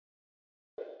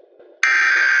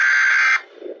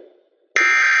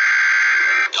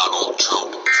Donald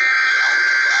Trump.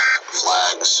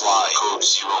 Flag fly code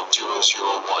 0001.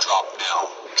 Drop now.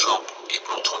 Trump,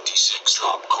 April 26.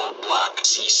 Drop code black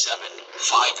C7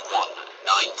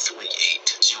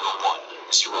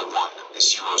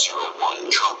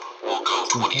 519380101001001. Trump will go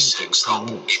 26th.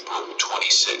 Trump, April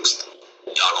 26th.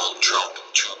 Donald Trump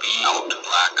to be out.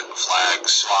 Black flag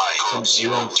fly code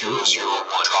 0001.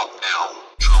 Drop now.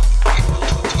 Trump, April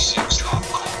 26th. Drop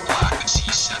code black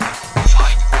C7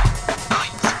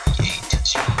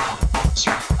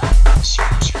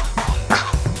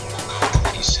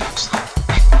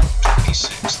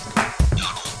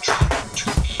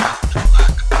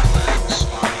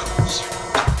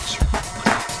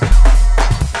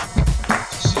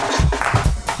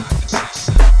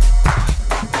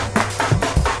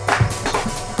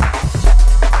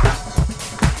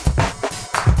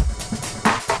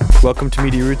 Welcome to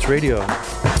Media Roots Radio.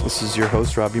 This is your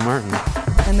host, Robbie Martin.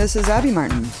 And this is Abby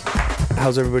Martin.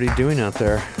 How's everybody doing out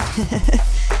there?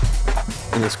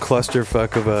 In this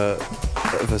clusterfuck of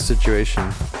a situation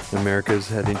America's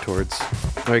heading towards.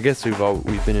 Or I guess we've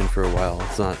been in for a while.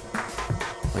 It's not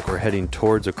like we're heading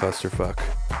towards a clusterfuck.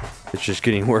 It's just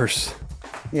getting worse.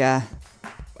 Yeah.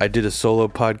 I did a solo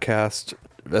podcast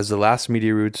as the last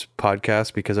Media Roots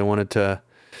podcast because I wanted to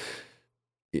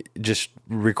just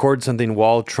record something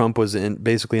while Trump was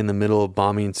basically in the middle of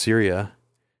bombing Syria.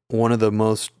 One of the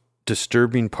most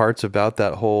disturbing parts about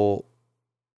that whole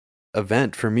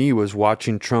event for me was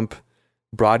watching Trump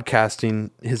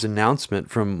broadcasting his announcement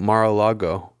from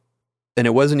Mar-a-Lago. And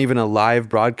it wasn't even a live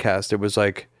broadcast. It was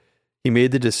like he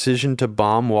made the decision to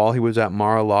bomb while he was at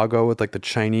Mar-a-Lago with like the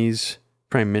Chinese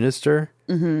prime minister.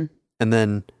 Mm-hmm. And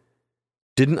then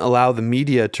didn't allow the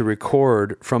media to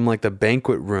record from like the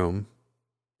banquet room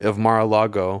of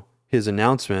Mar-a-Lago his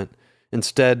announcement.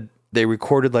 Instead, they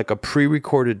recorded like a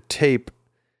pre-recorded tape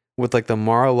with like the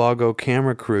Mar-a-Lago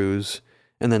camera crews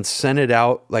and then sent it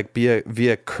out like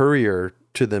via courier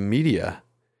to the media.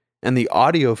 And the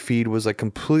audio feed was like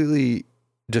completely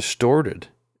distorted.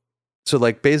 So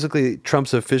like basically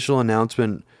Trump's official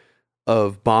announcement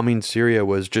of bombing Syria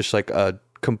was just like a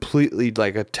completely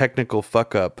like a technical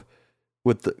fuck up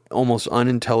with the almost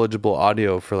unintelligible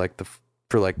audio for like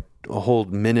a whole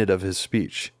minute of his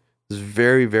speech. It was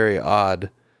very, very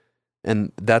odd.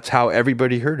 And that's how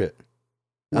everybody heard it.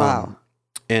 Wow.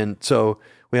 And so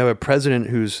we have a president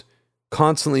who's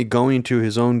constantly going to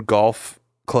his own golf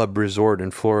club resort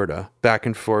in Florida, back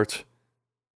and forth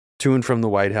to and from the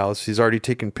White House. He's already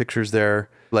taken pictures there,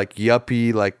 like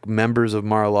yuppie, like members of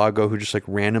Mar-a-Lago who just like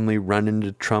randomly run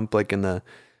into Trump like in the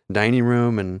dining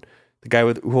room. And the guy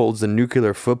who holds the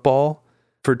nuclear football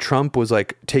for Trump was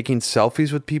like taking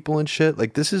selfies with people and shit.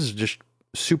 Like this is just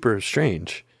super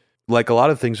strange. Like a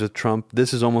lot of things with Trump, this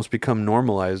has almost become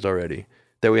normalized already.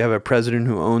 That we have a president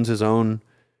who owns his own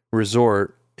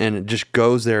resort and it just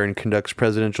goes there and conducts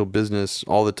presidential business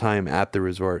all the time at the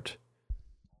resort.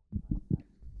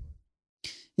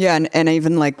 Yeah, and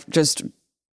even like just,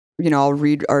 I'll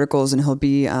read articles and he'll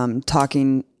be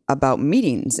talking about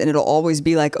meetings and it'll always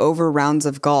be like over rounds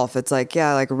of golf. It's like,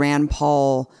 yeah, like Rand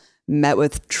Paul met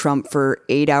with Trump for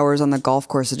 8 hours on the golf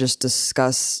course to just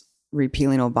discuss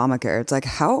repealing Obamacare. It's like,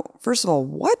 how, first of all,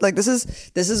 what? Like, this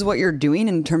is what you're doing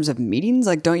in terms of meetings?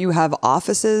 Like, don't you have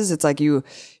offices? It's like you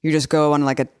just go on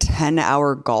like a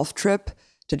 10-hour golf trip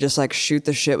to just like shoot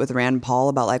the shit with Rand Paul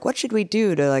about like, what should we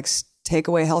do to like take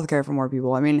away healthcare from more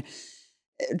people? I mean,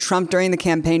 Trump during the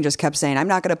campaign just kept saying, I'm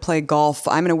not going to play golf.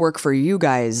 I'm going to work for you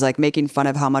guys, like making fun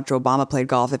of how much Obama played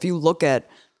golf. If you look at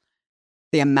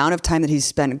the amount of time that he's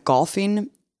spent golfing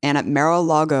and at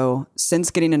Mar-a-Lago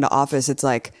since getting into office, it's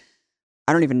like,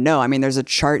 I don't even know. I mean, there's a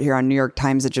chart here on New York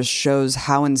Times that just shows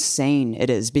how insane it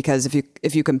is. Because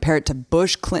if you compare it to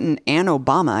Bush, Clinton, and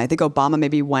Obama, I think Obama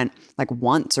maybe went like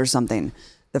once or something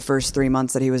the first 3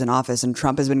 months that he was in office. And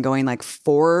Trump has been going like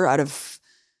 4 out of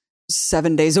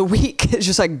 7 days a week. It's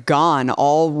just like gone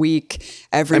all week,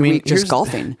 every week, just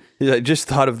golfing. I just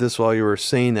thought of this while you were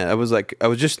saying that. I was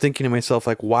just thinking to myself,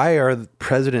 like, why are the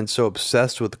presidents so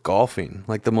obsessed with golfing?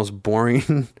 Like the most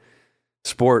boring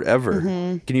sport ever.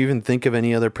 Mm-hmm. Can you even think of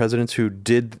any other presidents who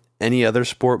did any other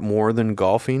sport more than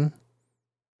golfing?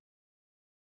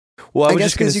 Well, I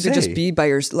guess because you could just be by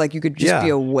your, like you could just be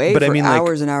away for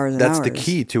hours and hours and hours. That's the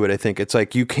key to it, I think. It's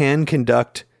like you can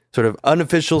conduct sort of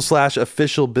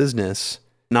unofficial/official business,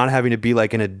 not having to be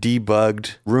like in a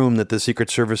debugged room that the Secret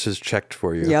Service has checked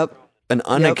for you. Yep. An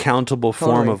unaccountable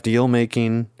form of deal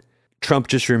making. Trump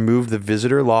just removed the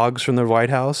visitor logs from the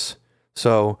White House.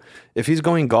 So if he's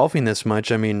going golfing this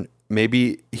much, I mean,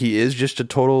 maybe he is just a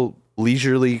total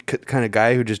leisurely kind of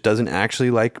guy who just doesn't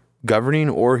actually like governing,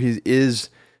 or he is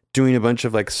doing a bunch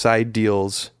of like side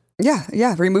deals.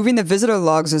 Yeah. Removing the visitor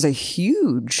logs is a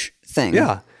huge thing.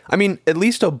 Yeah. I mean, at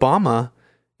least Obama,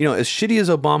 as shitty as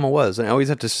Obama was, and I always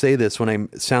have to say this when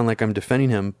I sound like I'm defending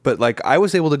him, but like I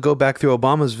was able to go back through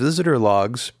Obama's visitor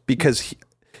logs because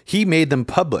he made them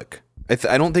public.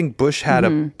 I don't think Bush had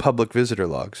a public visitor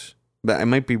logs, but I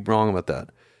might be wrong about that.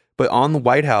 But on the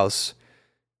White House,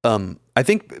 I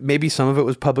think maybe some of it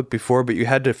was public before, but you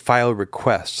had to file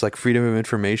requests like Freedom of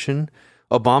Information.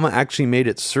 Obama actually made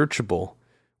it searchable,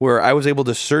 where I was able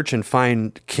to search and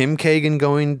find Kim Kagan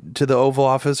going to the Oval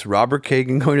Office, Robert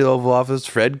Kagan going to the Oval Office,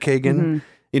 Fred Kagan,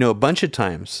 a bunch of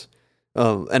times.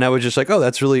 And I was just like, oh,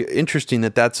 that's really interesting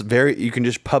you can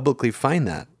just publicly find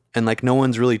that. And like no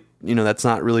one's really, that's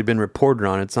not really been reported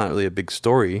on. It's not really a big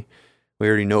story. We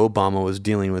already know Obama was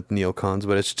dealing with neocons,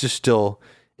 but it's just still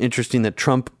interesting that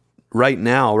Trump right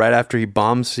now, right after he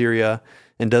bombs Syria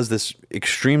and does this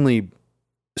extremely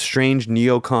strange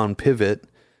neocon pivot,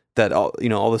 that all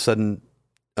of a sudden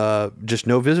just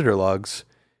no visitor logs.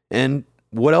 And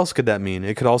what else could that mean?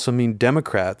 It could also mean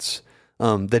Democrats,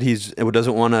 that he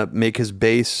doesn't want to make his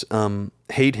base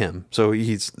hate him, so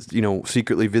he's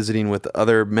secretly visiting with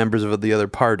other members of the other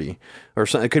party, or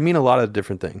something. It could mean a lot of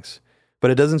different things, but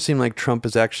it doesn't seem like Trump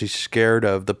is actually scared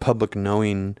of the public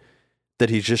knowing that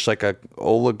he's just like a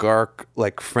oligarch,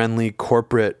 like friendly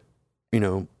corporate,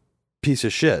 piece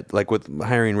of shit, like with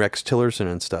hiring Rex Tillerson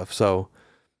and stuff. So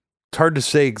it's hard to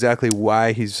say exactly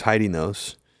why he's hiding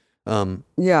those.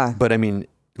 But I mean,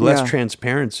 less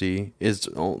transparency is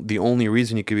the only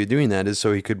reason he could be doing that, is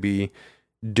so he could be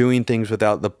doing things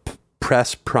without the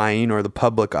press prying or the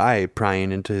public eye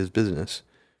prying into his business.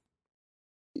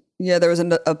 Yeah, there was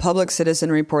a public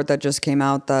citizen report that just came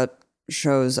out that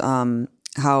shows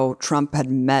how Trump had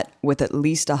met with at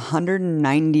least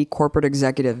 190 corporate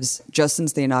executives just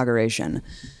since the inauguration.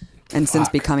 And since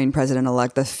becoming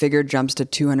president-elect, the figure jumps to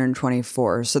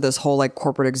 224. So this whole like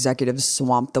corporate executive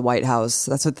swamped the White House.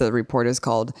 That's what the report is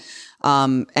called.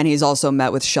 And he's also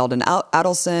met with Sheldon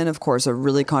Adelson, of course, a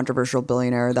really controversial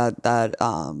billionaire that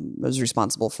was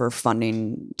responsible for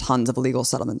funding tons of illegal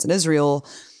settlements in Israel,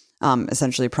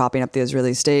 essentially propping up the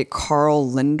Israeli state.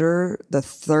 Carl Linder, the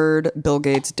third, Bill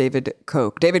Gates, David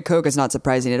Koch. David Koch is not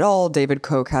surprising at all. David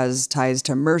Koch has ties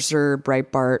to Mercer,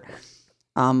 Breitbart,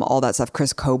 all that stuff.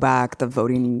 Chris Kobach, the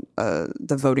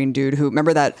voting dude who,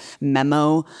 remember that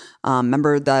memo?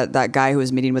 Remember that guy who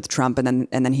was meeting with Trump and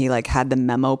then he like had the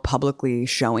memo publicly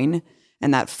showing,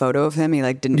 and that photo of him, he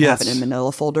like didn't have it in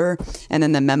Manila folder. And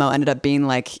then the memo ended up being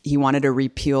like, he wanted to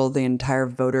repeal the entire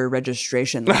voter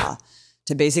registration law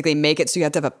to basically make it so you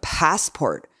have to have a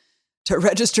passport to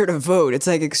register to vote. It's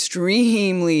like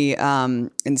extremely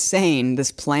insane,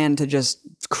 this plan to just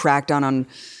crack down on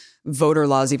voter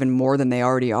laws even more than they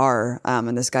already are.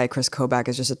 And this guy, Chris Kobach,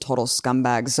 is just a total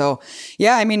scumbag. So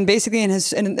yeah, I mean, basically in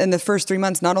the first 3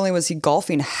 months, not only was he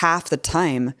golfing half the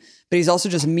time, but he's also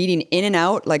just meeting in and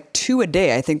out, like 2 a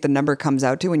day. I think the number comes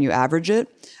out to when you average it,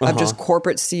 of just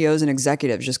corporate CEOs and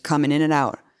executives just coming in and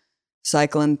out,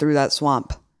 cycling through that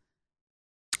swamp.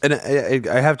 And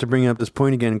I have to bring up this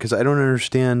point again, because I don't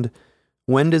understand,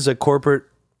 when does a corporate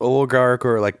oligarch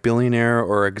or like billionaire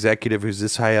or executive who's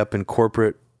this high up in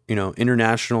corporate,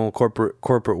 international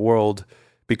corporate world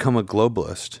become a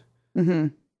globalist? Mm-hmm.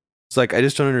 It's like, I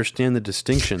just don't understand the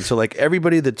distinction. So like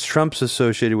everybody that Trump's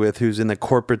associated with, who's in the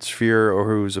corporate sphere or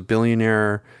who's a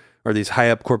billionaire or these high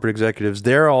up corporate executives,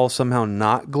 they're all somehow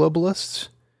not globalists.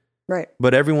 Right.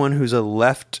 But everyone who's a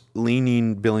left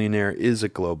leaning billionaire is a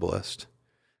globalist.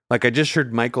 Like I just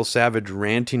heard Michael Savage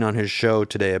ranting on his show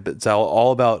today. It's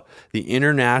all about the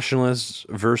internationalists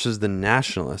versus the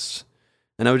nationalists.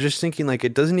 And I was just thinking, like,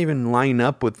 it doesn't even line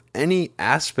up with any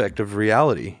aspect of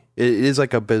reality. It is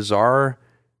like a bizarre,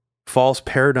 false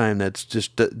paradigm that's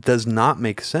just does not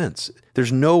make sense.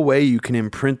 There's no way you can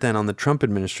imprint that on the Trump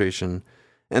administration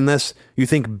unless you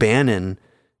think Bannon,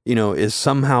 is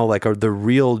somehow like the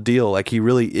real deal. Like he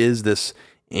really is this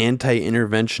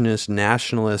anti-interventionist,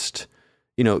 nationalist,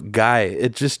 guy.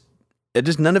 It just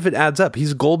none of it adds up.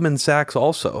 He's Goldman Sachs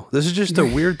also. This is just a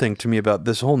weird thing to me about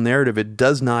this whole narrative. It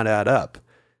does not add up.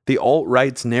 The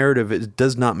alt-right's narrative, it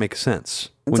does not make sense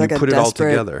when like you put it all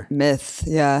together. Myth,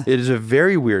 yeah. It is a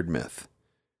very weird myth.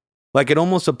 Like it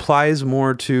almost applies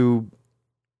more to,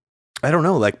 I don't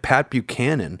know, like Pat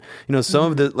Buchanan.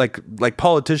 Some of the like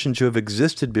politicians who have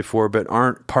existed before but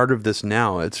aren't part of this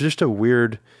now. It's just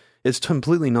it's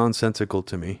completely nonsensical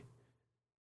to me.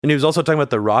 And he was also talking about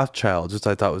the Rothschilds, which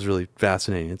I thought was really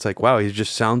fascinating. It's like, wow, he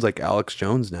just sounds like Alex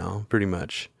Jones now, pretty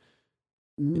much.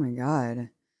 Oh my God.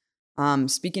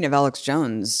 Speaking of Alex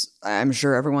Jones, I'm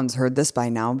sure everyone's heard this by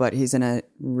now, but he's in a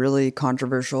really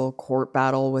controversial court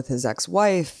battle with his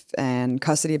ex-wife and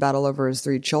custody battle over his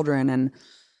 3 children. And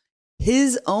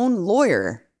his own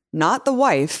lawyer, not the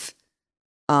wife,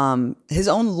 his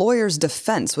own lawyer's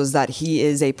defense was that he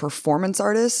is a performance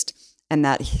artist and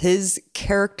that his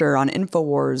character on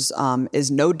InfoWars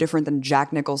is no different than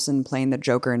Jack Nicholson playing the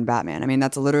Joker in Batman. I mean,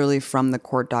 that's literally from the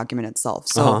court document itself.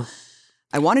 So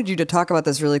I wanted you to talk about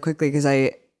this really quickly because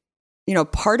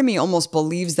part of me almost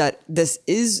believes that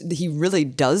he really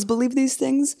does believe these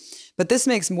things, but this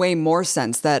makes way more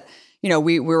sense that,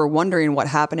 we were wondering what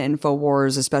happened to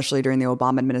InfoWars, especially during the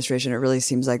Obama administration. It really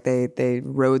seems like they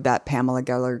rode that Pamela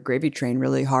Geller gravy train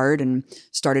really hard and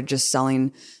started just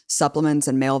selling supplements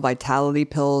and male vitality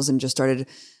pills and just started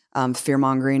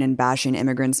fear-mongering and bashing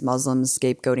immigrants, Muslims,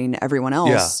 scapegoating everyone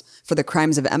else for the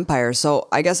crimes of empire. So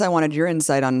I guess I wanted your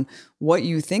insight on what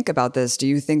you think about this. Do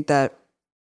you think that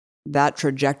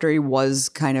trajectory was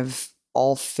kind of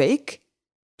all fake?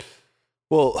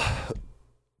 Well,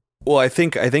 I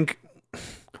think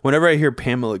whenever I hear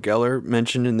Pamela Geller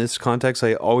mentioned in this context,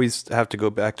 I always have to go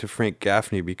back to Frank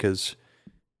Gaffney because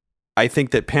I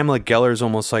think that Pamela Geller is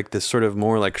almost like this sort of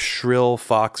more like shrill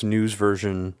Fox News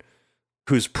version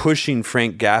who's pushing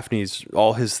Frank Gaffney's,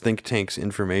 all his think tank's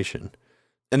information.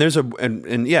 And there's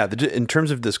in terms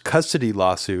of this custody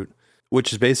lawsuit,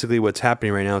 which is basically what's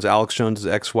happening right now, is Alex Jones'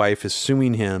 ex-wife is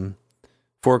suing him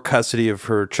for custody of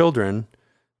her children.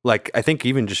 Like, I think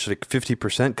even just like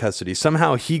 50% custody.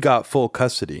 Somehow he got full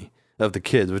custody of the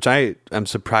kids, which I am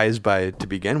surprised by to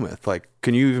begin with. Like,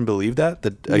 can you even believe that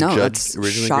a judge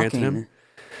originally granted him?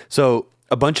 So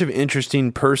a bunch of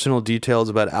interesting personal details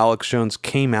about Alex Jones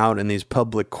came out in these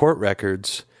public court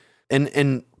records.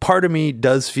 And part of me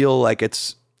does feel like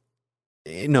it's,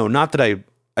 not that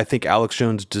I think Alex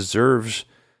Jones deserves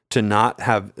to not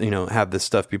have this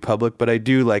stuff be public, but I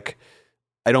do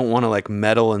I don't want to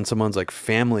meddle in someone's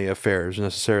family affairs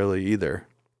necessarily either.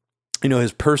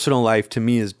 His personal life to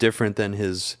me is different than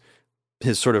his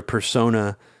sort of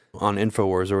persona on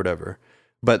InfoWars or whatever.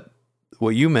 But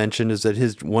what you mentioned is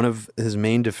that one of his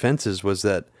main defenses was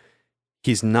that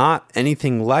he's not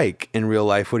anything like in real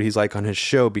life what he's like on his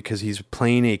show because he's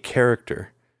playing a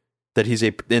character. That he's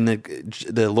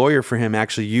the lawyer for him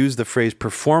actually used the phrase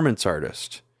performance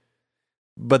artist.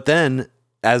 But then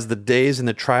as the days in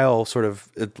the trial sort of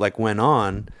went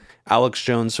on, Alex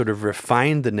Jones sort of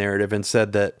refined the narrative and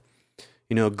said that,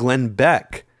 Glenn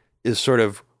Beck is sort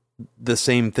of the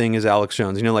same thing as Alex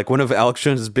Jones. One of Alex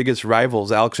Jones' biggest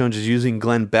rivals, Alex Jones is using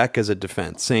Glenn Beck as a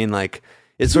defense, saying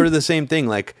it's sort of the same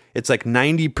thing. It's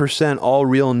 90% all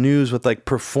real news with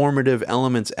performative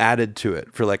elements added to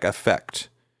it for effect.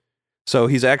 So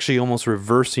he's actually almost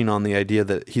reversing on the idea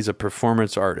that he's a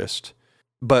performance artist.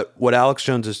 But what Alex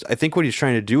Jones I think what he's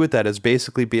trying to do with that is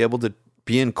basically be able to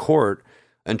be in court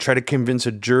and try to convince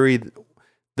a jury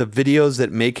the videos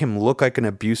that make him look like an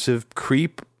abusive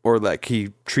creep or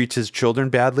he treats his children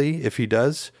badly, if he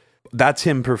does, that's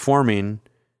him performing.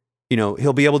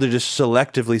 He'll be able to just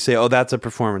selectively say, oh, that's a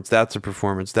performance, that's a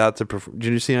performance, that's a performance.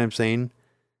 Do you see what I'm saying?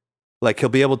 He'll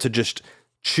be able to just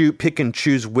pick and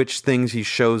choose which things he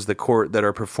shows the court that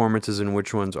are performances and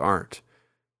which ones aren't.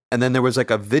 And then there was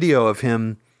a video of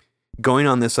him going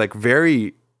on this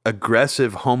very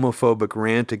aggressive homophobic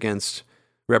rant against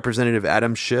Representative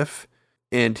Adam Schiff.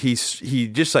 And he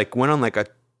just went on a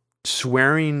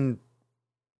swearing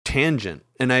tangent.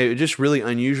 And it's just really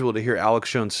unusual to hear Alex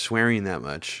Jones swearing that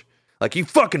much. You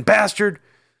fucking bastard.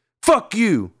 Fuck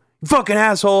you. You fucking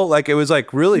asshole. It was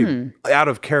really out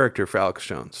of character for Alex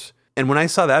Jones. And when I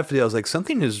saw that video, I was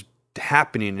something is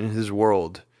happening in his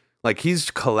world.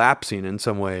 He's collapsing in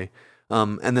some way.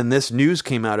 And then this news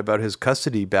came out about his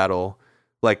custody battle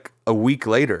a week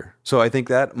later. So I think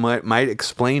that might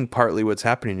explain partly what's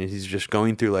happening. He's just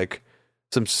going through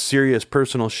some serious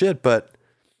personal shit. But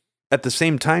at the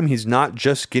same time, he's not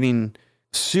just getting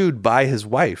sued by his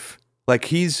wife.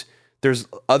 There's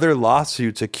other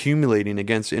lawsuits accumulating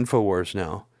against InfoWars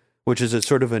now, which is a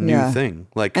sort of a new thing.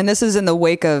 And this is in the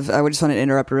wake of, I just want to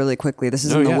interrupt really quickly. This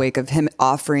is in the wake of him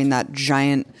offering that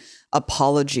giant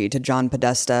apology to John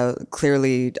Podesta,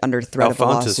 clearly under threat of a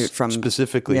lawsuit from...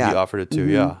 Specifically, he offered it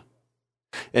to,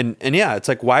 And it's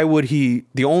why would he...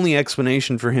 The only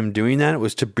explanation for him doing that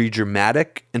was to be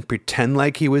dramatic and pretend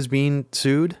like he was being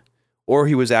sued, or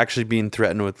he was actually being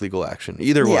threatened with legal action.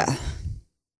 Either one.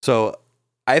 So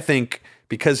I think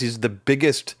because he's the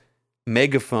biggest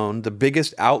megaphone, the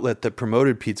biggest outlet that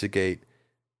promoted Pizzagate,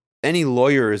 any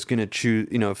lawyer is going to choose,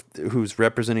 who's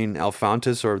representing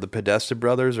Alfontis or the Podesta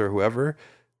brothers or whoever,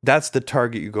 that's the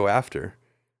target you go after,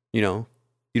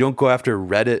 You don't go after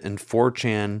Reddit and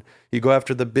 4chan. You go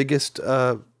after the biggest,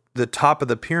 the top of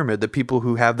the pyramid, the people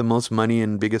who have the most money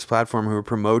and biggest platform who are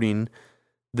promoting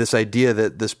this idea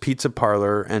that this pizza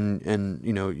parlor and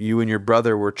you know, you and your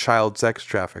brother were child sex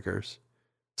traffickers.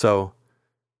 So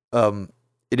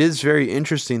it is very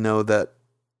interesting, though, that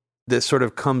this sort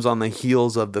of comes on the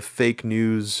heels of the fake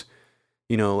news,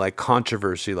 you know, like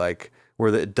controversy, like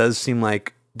where it does seem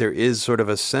like there is sort of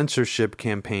a censorship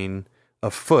campaign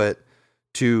afoot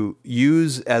to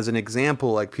use as an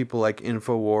example, like people like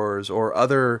InfoWars or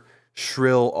other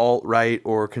shrill alt-right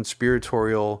or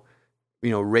conspiratorial, you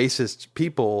know, racist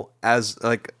people as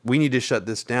like, we need to shut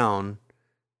this down,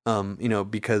 you know,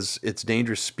 because it's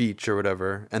dangerous speech or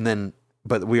whatever. And then,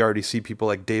 but we already see people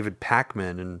like David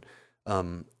Pakman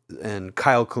and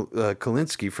Kyle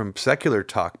Kulinski from Secular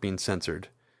Talk being censored.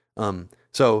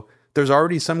 So there's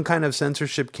already some kind of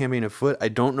censorship campaign afoot. I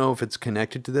don't know if it's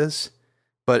connected to this,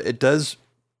 but it does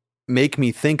make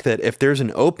me think that if there's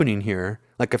an opening here,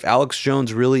 like if Alex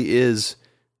Jones really is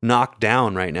knocked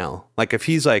down right now, like if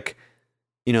he's like,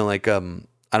 you know, like, I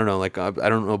don't know, like, I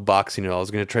don't know boxing at all. I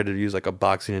was going to try to use like a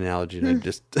boxing analogy and I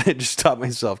just stopped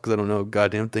myself because I don't know a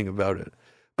goddamn thing about it.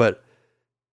 But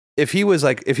if he's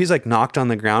like knocked on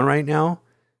the ground right now,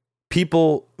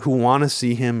 people who want to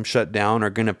see him shut down are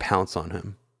going to pounce on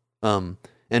him.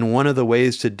 And one of the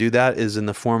ways to do that is in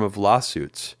the form of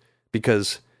lawsuits,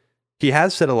 because he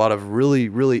has said a lot of really,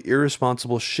 really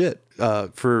irresponsible shit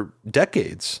for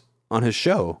decades on his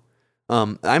show.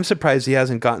 I'm surprised he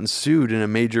hasn't gotten sued in a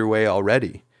major way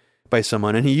already by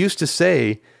someone. And he used to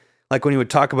say, like when he would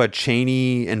talk about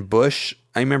Cheney and Bush,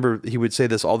 I remember he would say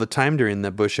this all the time during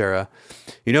the Bush era.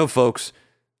 You know, folks,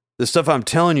 the stuff I'm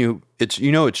telling you, it's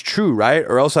true, right?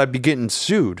 Or else I'd be getting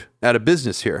sued out of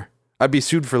business here. I'd be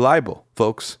sued for libel,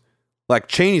 folks. Like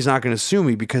Cheney's not going to sue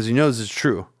me because he knows it's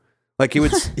true. Like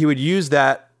he would use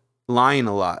that line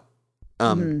a lot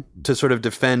to sort of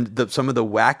defend some of the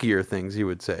wackier things he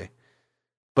would say.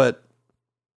 But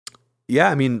yeah,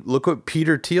 I mean, look what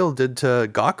Peter Thiel did to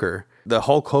Gawker. The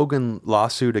Hulk Hogan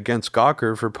lawsuit against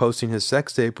Gawker for posting his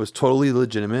sex tape was totally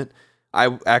legitimate.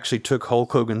 I actually took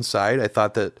Hulk Hogan's side. I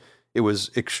thought that it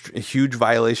was a huge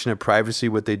violation of privacy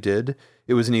what they did.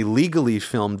 It was an illegally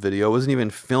filmed video. It wasn't even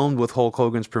filmed with Hulk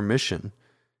Hogan's permission.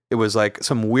 It was like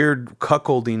some weird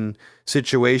cuckolding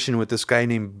situation with this guy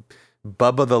named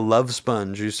Bubba the Love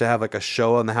Sponge, who used to have like a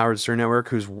show on the Howard Stern Network,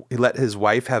 he let his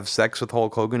wife have sex with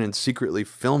Hulk Hogan and secretly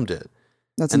filmed it.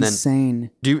 That's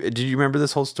insane. Did you remember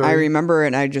this whole story? I remember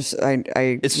it. And it's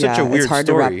such a weird story. It's hard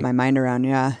to wrap my mind around.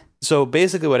 Yeah. So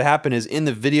basically what happened is in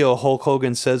the video, Hulk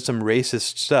Hogan says some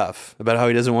racist stuff about how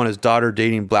he doesn't want his daughter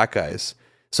dating black guys.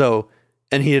 So,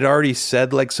 and he had already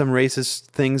said like some racist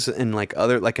things in like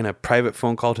in a private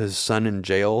phone call to his son in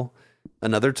jail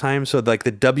another time. So like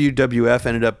the WWF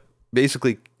ended up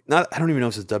basically I don't even know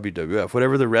if it's WWF,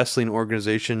 whatever the wrestling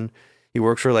organization he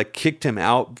works for, like kicked him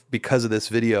out because of this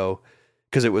video,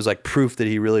 because it was like proof that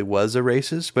he really was a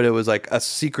racist, but it was like a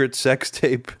secret sex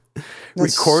tape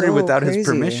recorded so without his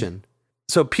permission.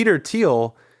 So Peter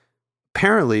Thiel,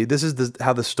 apparently this is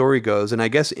how the story goes, and I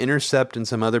guess Intercept and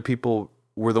some other people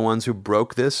were the ones who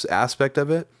broke this aspect of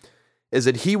it, is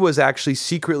that he was actually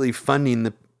secretly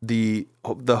funding the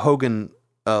Hogan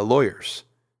lawyers,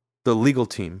 the legal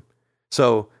team.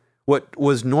 So what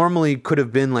was normally could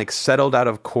have been like settled out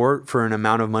of court for an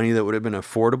amount of money that would have been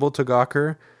affordable to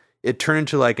Gawker, it turned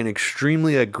into like an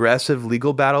extremely aggressive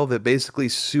legal battle that basically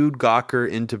sued Gawker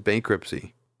into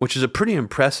bankruptcy, which is a pretty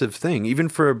impressive thing, even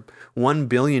for one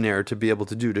billionaire to be able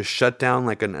to do, to shut down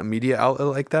like a media outlet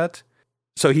like that.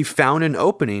 So he found an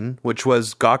opening, which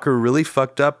was Gawker really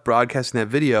fucked up broadcasting that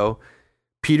video.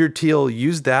 Peter Thiel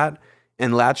used that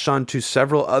and latched on to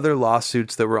several other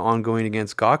lawsuits that were ongoing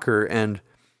against Gawker. And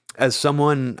as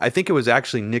someone, I think it was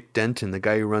actually Nick Denton, the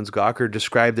guy who runs Gawker,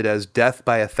 described it as death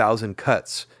by 1,000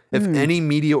 cuts. If any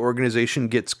media organization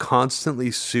gets constantly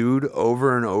sued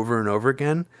over and over and over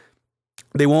again,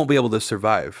 they won't be able to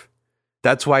survive.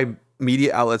 That's why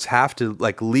media outlets have to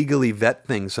like legally vet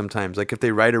things sometimes. Like if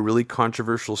they write a really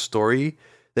controversial story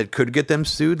that could get them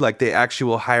sued, like they actually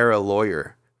will hire a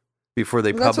lawyer before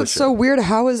they publish it. That's what's so weird.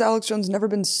 How has Alex Jones never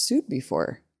been sued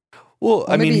before? Well,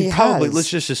 I mean, he probably, let's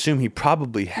just assume he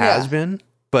probably has been,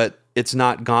 but it's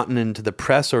not gotten into the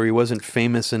press, or he wasn't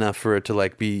famous enough for it to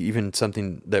like be even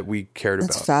something that we cared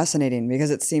about. That's fascinating,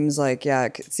 because it seems like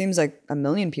a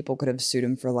million people could have sued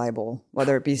him for libel,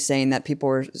 whether it be saying that people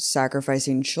were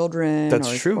sacrificing children.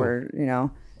 That's true. Or,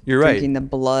 you're right, drinking the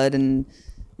blood and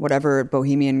whatever at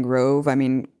Bohemian Grove. I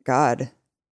mean, God,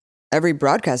 every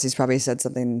broadcast he's probably said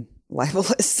something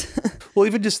libelous. Well,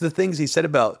 even just the things he said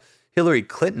about Hillary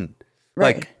Clinton.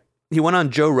 Right. Like, he went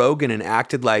on Joe Rogan and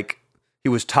acted like he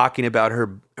was talking about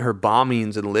her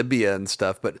bombings in Libya and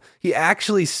stuff, but he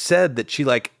actually said that she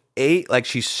like ate, like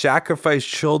she sacrificed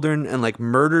children and like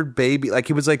murdered baby. Like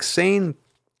he was like saying,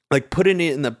 like putting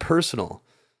it in the personal,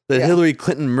 that Hillary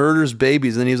Clinton murders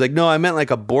babies. And then he was like, no, I meant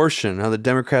like abortion. How the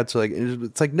Democrats are like,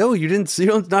 it's like, no, you're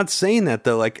not saying that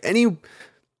though. Like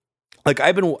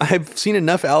I've seen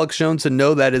enough Alex Jones to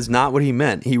know that is not what he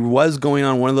meant. He was going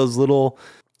on one of those little,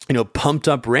 pumped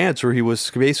up rants where he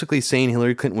was basically saying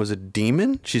Hillary Clinton was a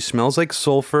demon. She smells like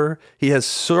sulfur. He has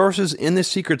sources in the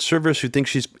Secret Service who think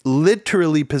she's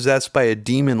literally possessed by a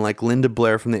demon like Linda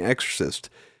Blair from The Exorcist.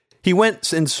 He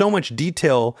went in so much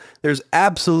detail, there's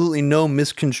absolutely no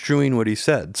misconstruing what he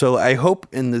said. So I hope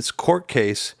in this court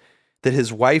case that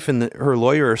his wife and her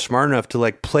lawyer are smart enough to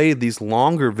like play these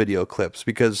longer video clips,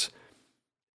 because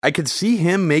I could see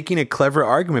him making a clever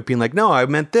argument, being like, no, I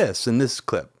meant this in this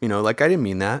clip, like I didn't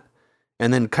mean that.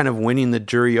 And then kind of winning the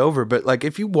jury over. But like,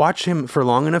 if you watch him for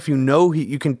long enough,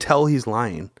 you can tell he's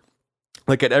lying.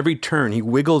 Like at every turn, he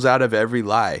wiggles out of every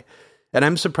lie. And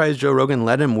I'm surprised Joe Rogan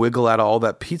let him wiggle out of all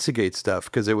that Pizzagate stuff,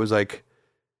 because it was like,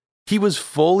 he was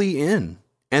fully in.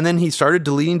 And then he started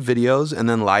deleting videos and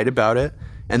then lied about it,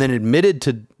 and then admitted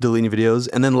to deleting videos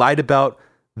and then lied about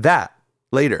that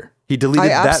later. He deleted that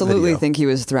video. I absolutely think he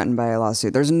was threatened by a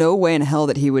lawsuit. There's no way in hell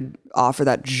that he would offer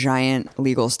that giant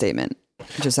legal statement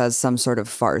just as some sort of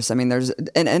farce. I mean,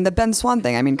 and the Ben Swann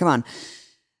thing. I mean, come on.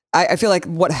 I feel like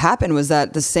what happened was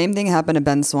that the same thing happened to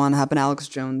Ben Swann, happened to Alex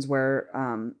Jones, where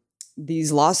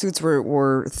these lawsuits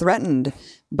were threatened,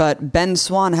 but Ben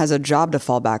Swann has a job to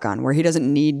fall back on, where he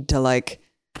doesn't need to like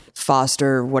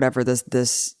foster whatever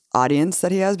this audience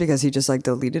that he has, because he just like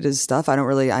deleted his stuff.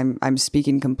 I'm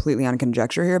speaking completely on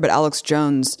conjecture here, but Alex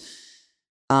Jones,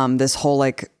 this whole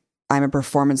like, I'm a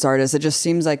performance artist, it just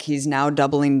seems like he's now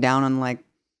doubling down on like,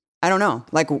 I don't know,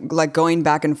 like going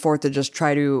back and forth to just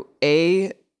try to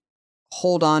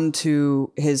hold on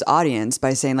to his audience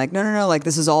by saying like, no, like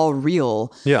this is all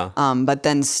real. Yeah. But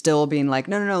then still being like,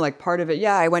 no, like part of it.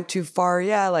 Yeah. I went too far.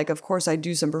 Yeah. Like, of course I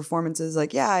do some performances.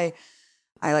 Like, yeah,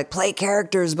 I like play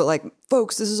characters, but like,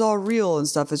 folks, this is all real and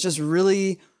stuff. It's just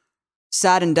really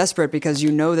sad and desperate, because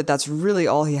that's really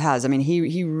all he has. I mean,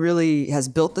 he really has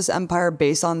built this empire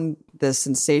based on this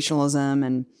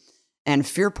sensationalism and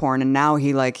fear porn. And now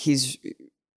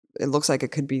it looks like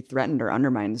it could be threatened or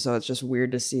undermined. So it's just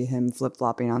weird to see him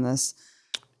flip-flopping on this.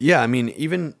 Yeah, I mean,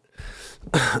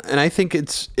 and I think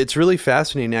it's really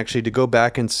fascinating actually to go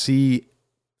back and see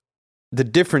the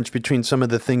difference between some of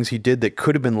the things he did that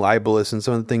could have been libelous and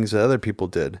some of the things that other people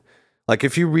did. Like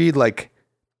if you read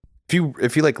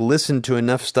if you like listen to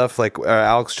enough stuff like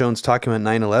Alex Jones talking about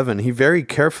 9/11, he very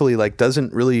carefully like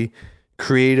doesn't really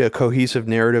create a cohesive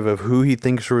narrative of who he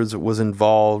thinks was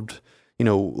involved.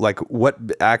 Like what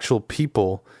actual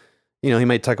people, he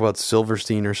might talk about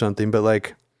Silverstein or something, but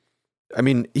like, I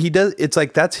mean, he does, it's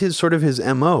like, that's his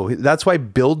MO. That's why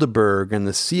Bilderberg and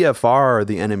the CFR are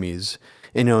the enemies,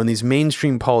 and these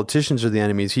mainstream politicians are the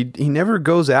enemies. He never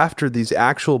goes after these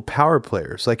actual power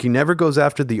players. Like he never goes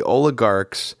after the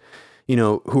oligarchs,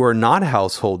 who are not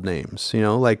household names,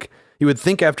 like you would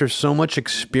think after so much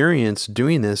experience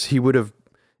doing this, he would have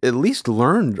at least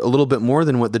learned a little bit more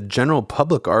than what the general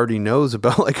public already knows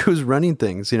about like who's running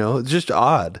things. It's just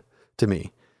odd to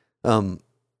me.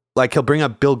 Like he'll bring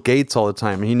up Bill Gates all the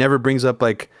time, and he never brings up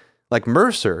like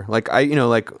Mercer. Like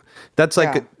that's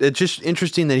like, it's just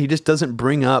interesting that he just doesn't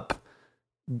bring up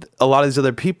a lot of these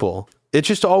other people. It's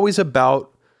just always about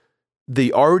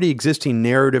the already existing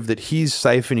narrative that he's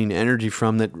siphoning energy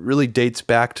from, that really dates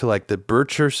back to like the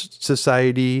Bircher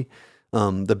Society,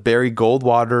 the Barry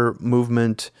Goldwater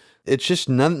movement. It's just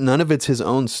none of it's his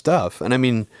own stuff. And I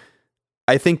mean,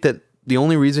 I think that the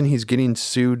only reason he's getting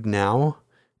sued now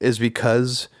is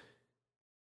because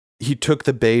he took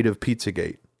the bait of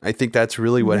Pizzagate. I think that's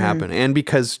really what happened. And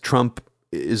because Trump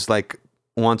is like,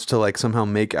 wants to like somehow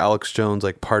make Alex Jones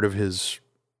like part of his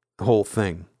whole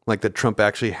thing. Like that Trump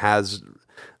actually has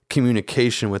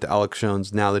communication with Alex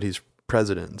Jones now that he's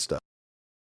president and stuff.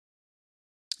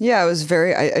 Yeah, it was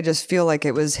I just feel like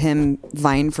it was him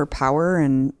vying for power,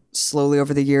 and slowly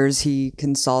over the years, he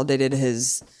consolidated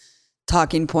his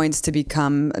talking points to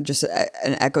become just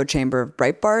an echo chamber of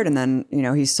Breitbart. And then,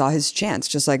 he saw his chance,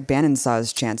 just like Bannon saw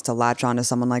his chance to latch on to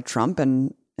someone like Trump,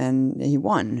 and he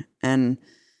won. And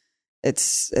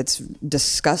it's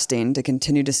disgusting to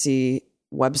continue to see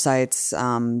websites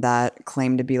that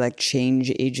claim to be like change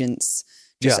agents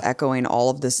just echoing all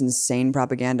of this insane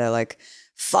propaganda, like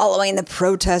following the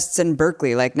protests in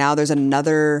Berkeley. Like now there's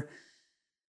another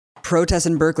protests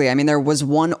in Berkeley. I mean, there was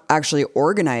one actually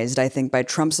organized, I think, by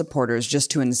Trump supporters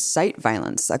just to incite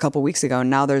violence a couple weeks ago.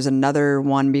 Now there's another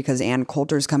one because Ann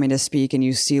Coulter's coming to speak, and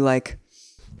you see like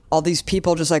all these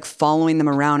people just like following them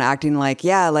around, acting like,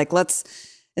 yeah, like let's,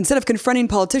 instead of confronting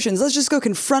politicians, let's just go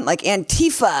confront like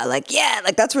Antifa. Like, yeah,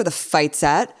 like that's where the fight's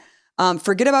at.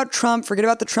 Forget about Trump, forget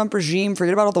about the Trump regime,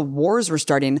 forget about all the wars we're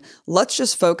starting. Let's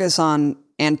just focus on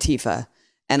Antifa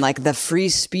and like the free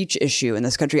speech issue in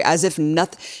this country, as if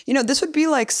nothing, you know, this would be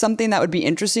like something that would be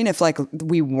interesting if like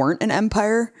we weren't an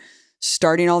empire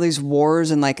starting all these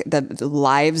wars and like the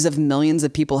lives of millions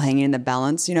of people hanging in the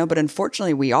balance, you know, but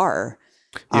unfortunately we are.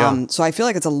 Yeah. So I feel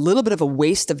like it's a little bit of a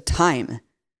waste of time.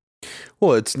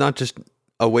 Well, it's not just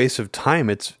a waste of time.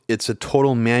 It's a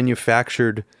total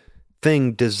manufactured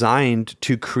thing designed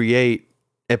to create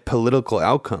a political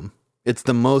outcome. It's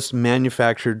the most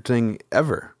manufactured thing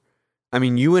ever. I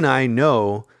mean, you and I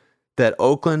know that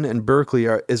Oakland and Berkeley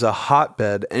is a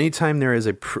hotbed. Anytime there is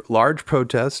a large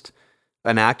protest,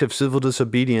 an act of civil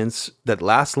disobedience that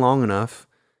lasts long enough,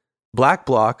 Black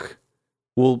Bloc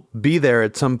will be there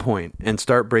at some point and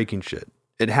start breaking shit.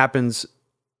 It happens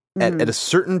at a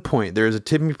certain point. There is a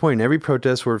tipping point in every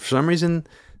protest where for some reason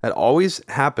that always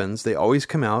happens. They always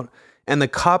come out, and the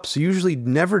cops usually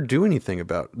never do anything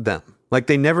about them. Like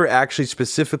they never actually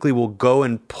specifically will go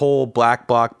and pull Black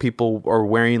Bloc people or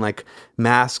wearing like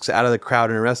masks out of the crowd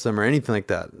and arrest them or anything like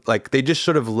that. Like they just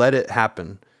sort of let it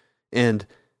happen. And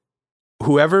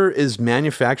whoever is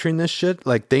manufacturing this shit,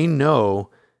 like they know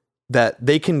that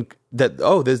they can,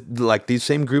 there's like these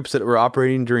same groups that were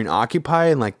operating during Occupy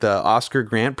and like the Oscar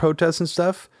Grant protests and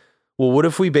stuff. Well, what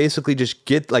if we basically just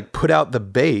put out the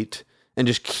bait and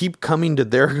just keep coming to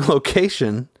their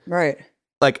location? Right.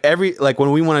 Like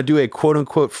when we want to do a quote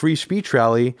unquote free speech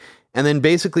rally, and then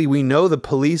basically we know the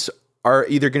police are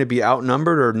either going to be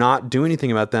outnumbered or not do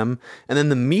anything about them. And then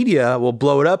the media will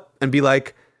blow it up and be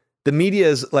like, the media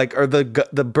is like, or the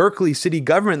Berkeley city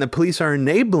government, the police are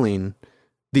enabling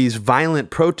these violent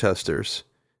protesters.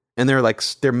 And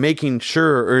they're making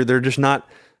sure, or they're just not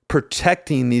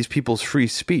protecting these people's free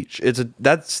speech.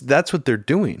 That's what they're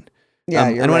doing. Yeah.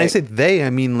 And when I say they, I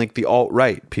mean like the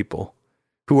alt-right people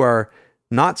who are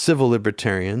not civil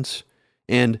libertarians.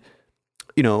 And,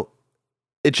 you know,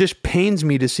 it just pains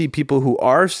me to see people who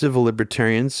are civil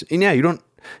libertarians. And yeah, you don't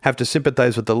have to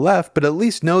sympathize with the left, but at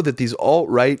least know that these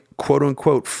alt-right, quote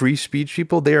unquote, free speech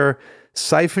people, they are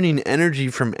siphoning energy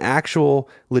from actual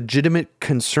legitimate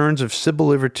concerns of civil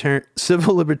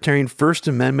libertarian First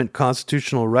Amendment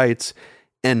constitutional rights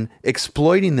and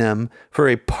exploiting them for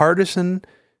a partisan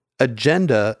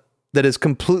agenda that is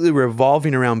completely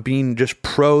revolving around being just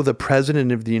pro the president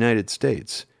of the United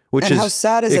States. Which and is how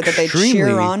sad is it that they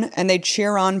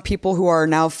cheer on people who are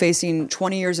now facing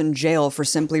 20 years in jail for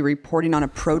simply reporting on a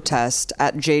protest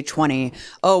at J20?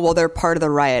 Oh, well, they're part of the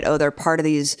riot. Oh, they're part of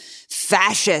these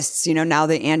fascists. You know, now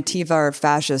the Antifa are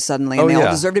fascists suddenly, and they all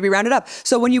deserve to be rounded up.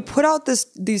 So when you put out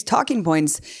these talking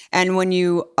points, and when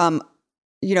you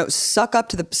suck up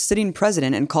to the sitting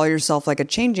president and call yourself like a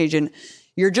change agent,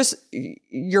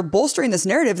 you're bolstering this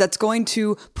narrative that's going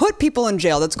to put people in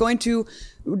jail, that's going to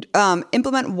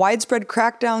implement widespread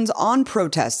crackdowns on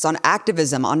protests, on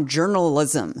activism, on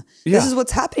journalism. Yeah. This is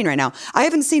what's happening right now. I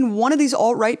haven't seen one of these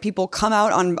alt-right people come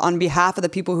out on behalf of the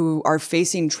people who are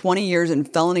facing 20 years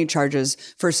and felony charges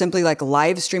for simply like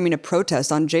live streaming a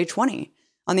protest on J20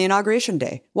 on the inauguration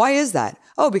day. Why is that?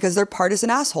 Oh, because they're partisan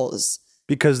assholes.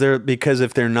 Because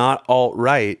if they're not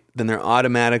alt-right, then they're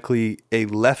automatically a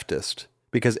leftist.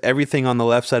 Because everything on the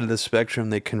left side of the spectrum,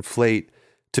 they conflate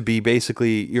to be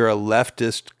basically you're a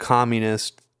leftist,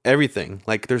 communist, everything.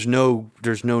 Like there's no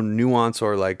nuance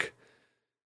or like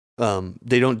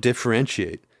they don't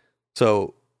differentiate.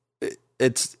 So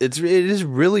it is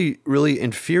really, really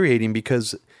infuriating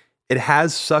because it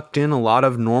has sucked in a lot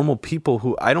of normal people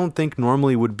who I don't think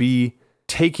normally would be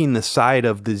taking the side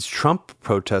of these Trump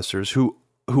protesters who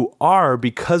are,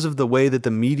 because of the way that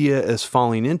the media is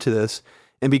falling into this.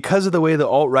 And because of the way the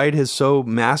alt-right has so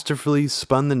masterfully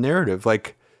spun the narrative,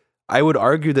 like I would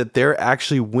argue that they're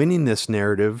actually winning this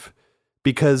narrative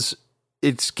because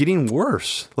it's getting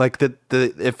worse. Like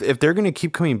if they're going to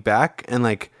keep coming back and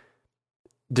like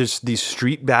these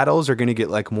street battles are going to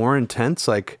get like more intense,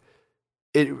 like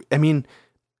I mean,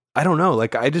 I don't know.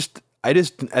 Like I just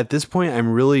at this point, I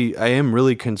am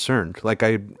really concerned. Like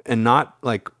I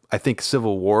think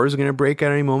civil war is going to break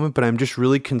at any moment, but I'm just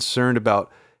really concerned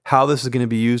about how this is going to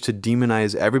be used to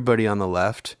demonize everybody on the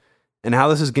left and how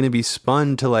this is going to be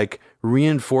spun to like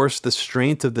reinforce the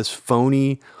strength of this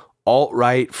phony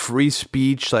alt-right free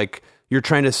speech. Like you're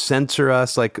trying to censor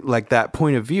us, like that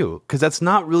point of view. 'Cause that's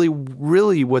not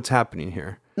really what's happening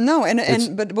here. No,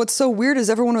 but what's so weird is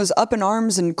everyone was up in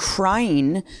arms and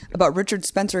crying about Richard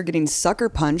Spencer getting sucker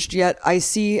punched, yet I've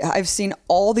seen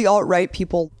all the alt-right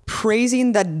people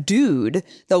praising that dude,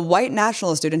 the white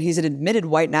nationalist dude, and he's an admitted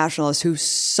white nationalist who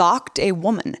socked a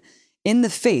woman in the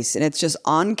face, and it's just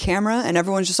on camera, and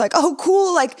everyone's just like, oh,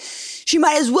 cool, like, she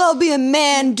might as well be a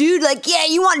man, dude. Like, yeah,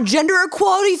 you want gender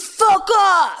equality? Fuck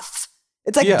off.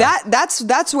 It's like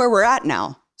that's where we're at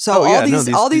now. So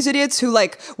all these idiots who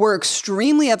like were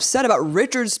extremely upset about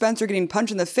Richard Spencer getting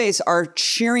punched in the face are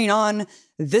cheering on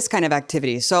this kind of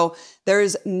activity. So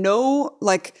there's no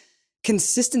like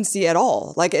consistency at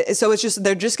all. Like, so it's just,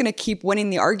 they're just going to keep winning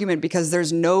the argument because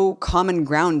there's no common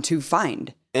ground to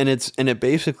find. And it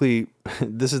basically,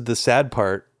 this is the sad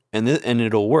part, and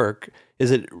it'll work,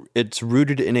 is it's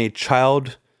rooted in a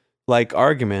childlike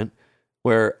argument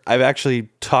where I've actually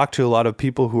talked to a lot of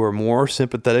people who are more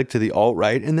sympathetic to the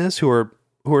alt-right in this, who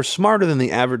are smarter than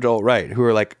the average alt-right, who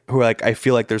are like, I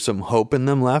feel like there's some hope in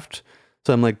them left.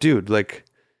 So I'm like, dude, like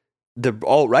the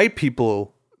alt-right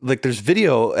people, like there's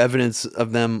video evidence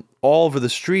of them all over the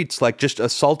streets, like just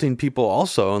assaulting people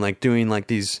also, and like doing like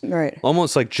these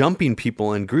almost like jumping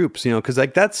people in groups, you know, because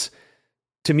like that's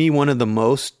to me one of the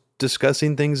most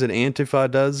disgusting things that Antifa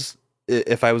does.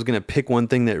 If I was going to pick one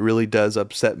thing that really does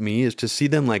upset me, is to see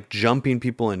them like jumping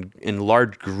people in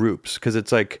large groups. Cause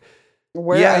it's like,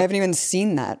 I haven't even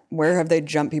seen that. Where have they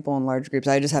jumped people in large groups?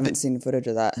 I just haven't seen footage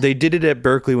of that. They did it at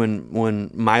Berkeley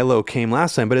when Milo came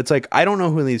last time, but it's like, I don't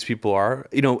know who these people are.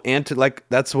 You know,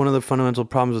 that's one of the fundamental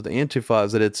problems with Antifa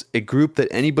is that it's a group that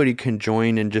anybody can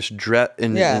join and just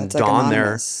and don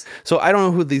there. So I don't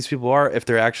know who these people are, if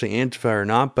they're actually Antifa or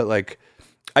not, but like,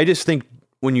 I just think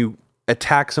when you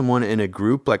attack someone in a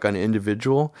group, like an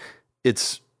individual,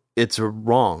 it's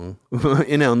wrong,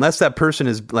 you know, unless that person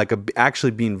is like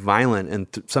actually being violent and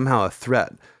somehow a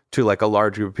threat to like a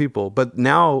large group of people. But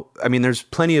now, I mean, there's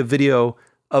plenty of video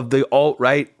of the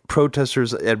alt-right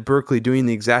protesters at Berkeley doing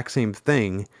the exact same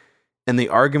thing. And the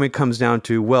argument comes down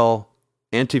to, well,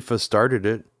 Antifa started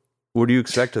it. What do you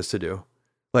expect us to do?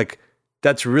 Like,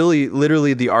 that's really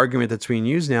literally the argument that's being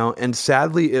used now. And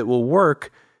sadly, it will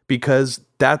work because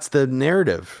that's the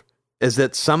narrative, is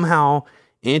that somehow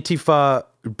Antifa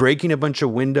breaking a bunch of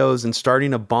windows and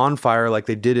starting a bonfire like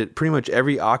they did at pretty much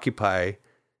every Occupy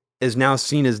is now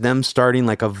seen as them starting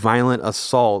like a violent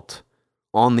assault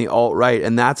on the alt-right.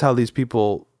 And that's how these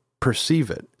people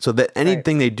perceive it. So that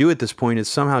anything they do at this point is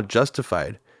somehow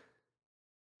justified.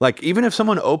 Like, even if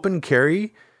someone open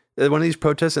carry at one of these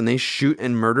protests and they shoot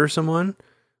and murder someone,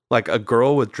 like a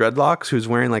girl with dreadlocks who's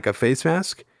wearing like a face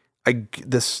mask,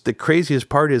 the craziest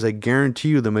part is I guarantee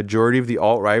you the majority of the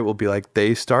alt-right will be like,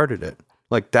 they started it.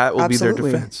 Like, that will be their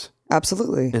defense.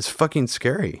 Absolutely. It's fucking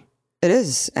scary. It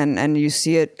is. And you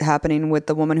see it happening with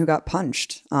the woman who got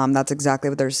punched. That's exactly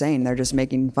what they're saying. They're just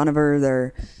making fun of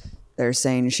her. They're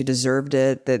saying she deserved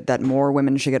it, that more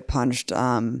women should get punched.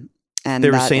 And they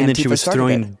were saying that she was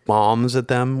throwing bombs at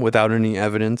them without any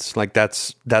evidence. Like,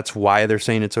 that's why they're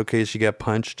saying it's okay she get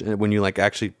punched. And when you like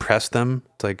actually press them,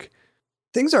 it's like,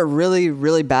 things are really,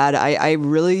 really bad. I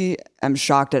really am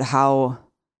shocked at how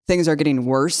things are getting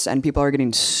worse and people are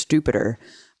getting stupider.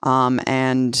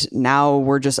 And now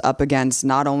we're just up against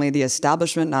not only the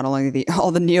establishment, not only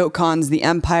all the neocons, the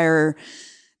empire,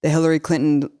 the Hillary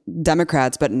Clinton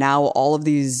Democrats, but now all of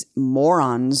these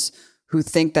morons who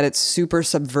think that it's super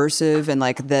subversive and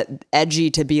like that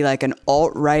edgy to be like an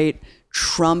alt-right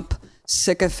Trump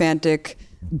sycophantic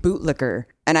bootlicker.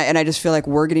 And I just feel like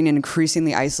we're getting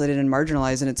increasingly isolated and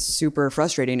marginalized, and it's super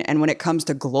frustrating. And when it comes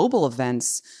to global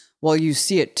events, well, you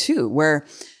see it too, where,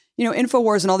 you know,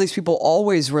 InfoWars and all these people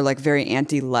always were like very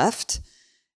anti-left,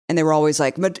 and they were always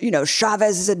like, you know,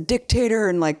 Chavez is a dictator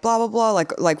and like blah, blah, blah,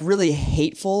 like really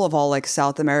hateful of all like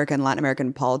South American, Latin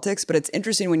American politics. But it's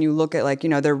interesting when you look at like, you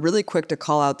know, they're really quick to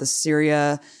call out the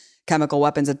Syria chemical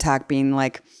weapons attack being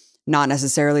like, not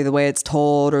necessarily the way it's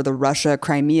told, or the Russia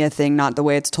Crimea thing, not the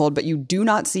way it's told, but you do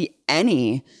not see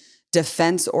any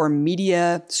defense or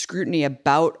media scrutiny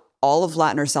about all of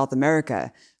Latin or South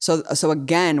America. So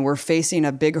again, we're facing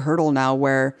a big hurdle now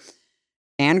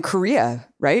and Korea,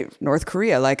 right? North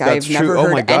Korea. Like, that's I've never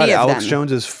heard any of them. Alex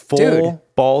Jones is full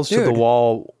balls to the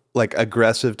wall, like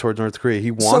aggressive towards North Korea.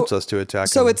 He wants us to attack him.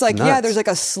 So it's like, yeah, there's like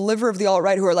a sliver of the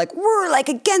alt-right who are like, we're like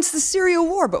against the Syria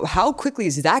war. But how quickly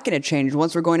is that going to change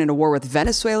once we're going into war with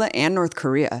Venezuela and North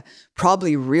Korea?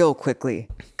 Probably real quickly,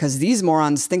 because these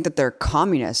morons think that they're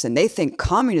communists, and they think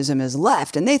communism is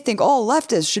left, and they think all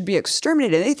leftists should be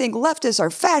exterminated, and they think leftists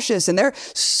are fascists, and they're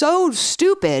so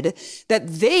stupid that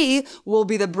they will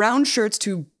be the brown shirts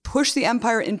to push the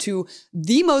empire into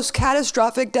the most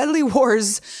catastrophic, deadly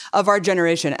wars of our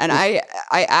generation. And I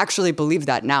actually believe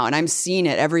that now, and I'm seeing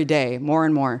it every day more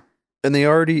and more. And they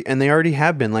already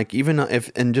have been, like, even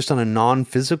if, and just on a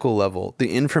non-physical level,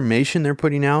 the information they're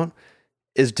putting out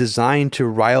is designed to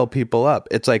rile people up.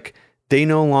 It's like they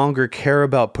no longer care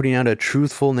about putting out a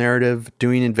truthful narrative,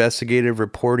 doing investigative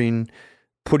reporting,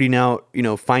 putting out,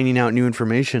 finding out new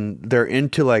information. They're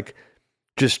into like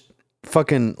just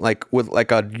fucking like with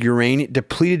like a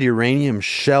depleted uranium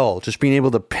shell, just being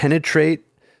able to penetrate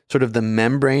sort of the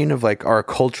membrane of like our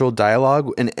cultural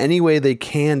dialogue in any way they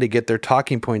can to get their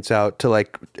talking points out,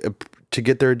 to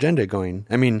get their agenda going.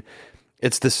 I mean,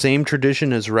 it's the same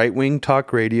tradition as right-wing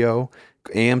talk radio,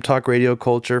 AM talk radio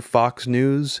culture, Fox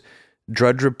News,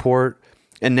 Drudge Report,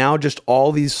 and now just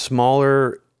all these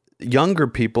smaller, younger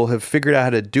people have figured out how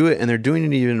to do it, and they're doing it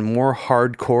in an even more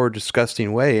hardcore,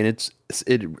 disgusting way. And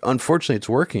unfortunately, it's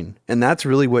working. And that's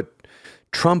really what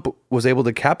Trump was able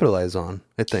to capitalize on,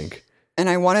 I think. And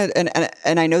I wanted,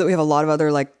 and I know that we have a lot of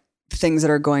other like things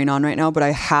that are going on right now, but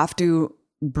I have to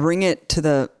bring it to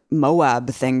the Moab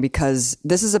thing, because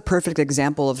this is a perfect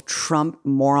example of Trump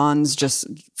morons just,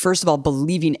 first of all,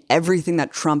 believing everything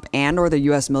that Trump and or the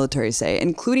U.S. military say,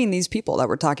 including these people that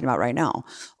we're talking about right now.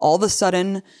 All of a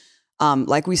sudden,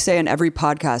 like we say in every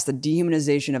podcast, the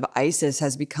dehumanization of ISIS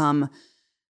has become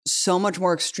so much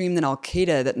more extreme than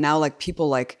Al-Qaeda that now like people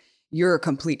like, you're a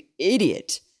complete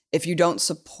idiot if you don't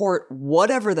support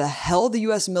whatever the hell the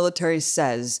U.S. military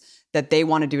says that they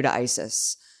want to do to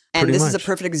ISIS. And this is a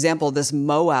perfect example of this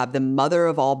Moab, the mother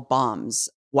of all bombs.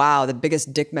 Wow, the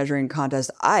biggest dick measuring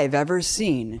contest I've ever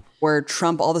seen, where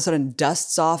Trump all of a sudden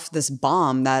dusts off this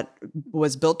bomb that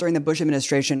was built during the Bush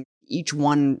administration. Each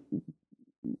one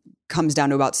comes down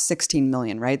to about 16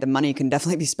 million, right? The money can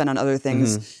definitely be spent on other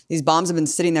things. Mm-hmm. These bombs have been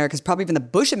sitting there because probably even the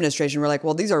Bush administration were like,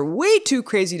 well, these are way too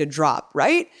crazy to drop,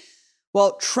 right?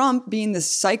 Well, Trump, being the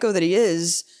psycho that he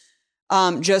is,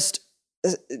 just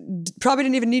probably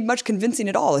didn't even need much convincing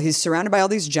at all. He's surrounded by all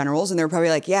these generals, and they were probably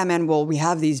like, yeah, man, well, we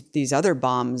have these other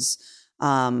bombs.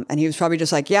 And he was probably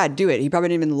just like, yeah, do it. He probably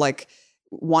didn't even like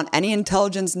want any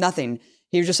intelligence, nothing.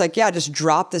 He was just like, yeah, just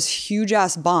drop this huge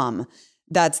ass bomb.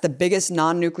 That's the biggest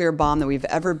non-nuclear bomb that we've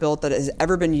ever built, that has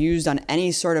ever been used on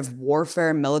any sort of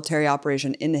warfare military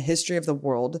operation in the history of the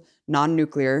world,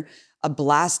 non-nuclear, a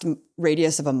blast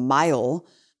radius of a mile.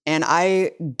 And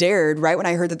I dared, right when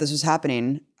I heard that this was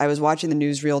happening, I was watching the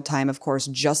news real time, of course,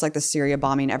 just like the Syria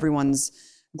bombing. Everyone's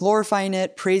glorifying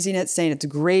it, praising it, saying it's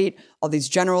great. All these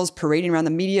generals parading around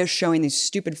the media, showing these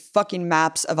stupid fucking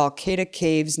maps of Al-Qaeda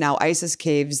caves, now ISIS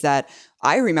caves, that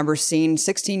I remember seeing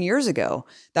 16 years ago,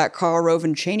 that Karl Rove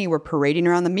and Cheney were parading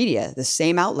around the media, the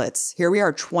same outlets. Here we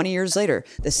are 20 years later.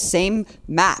 The same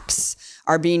maps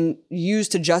are being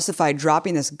used to justify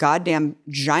dropping this goddamn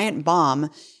giant bomb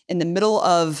in the middle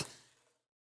of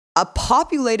a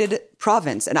populated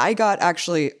province. And I got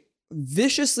actually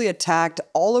viciously attacked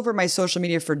all over my social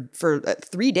media for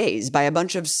 3 days by a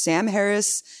bunch of Sam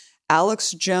Harris,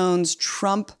 Alex Jones,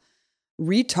 Trump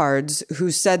retards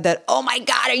who said that, oh my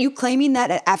God, are you claiming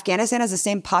that Afghanistan has the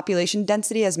same population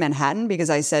density as Manhattan? Because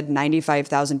I said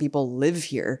 95,000 people live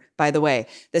here. By the way,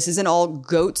 this isn't all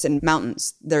goats and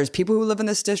mountains. There's people who live in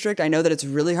this district. I know that it's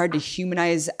really hard to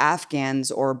humanize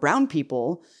Afghans or brown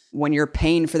people when you're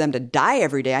paying for them to die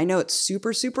every day. I know it's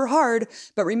super, super hard.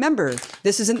 But remember,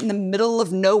 this isn't in the middle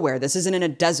of nowhere. This isn't in a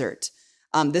desert.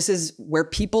 This is where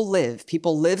people live.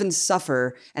 People live and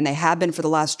suffer, and they have been for the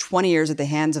last 20 years at the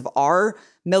hands of our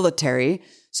military.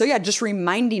 So yeah, just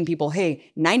reminding people, hey,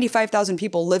 95,000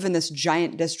 people live in this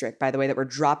giant district, by the way, that we're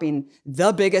dropping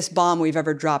the biggest bomb we've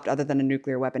ever dropped other than a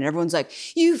nuclear weapon. And everyone's like,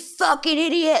 you fucking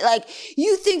idiot. Like,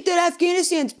 you think that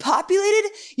Afghanistan's populated?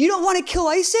 You don't want to kill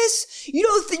ISIS?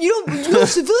 No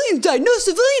civilians died. No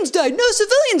civilians died. No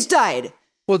civilians died.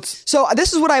 So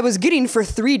this is what I was getting for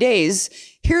 3 days.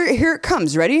 Here it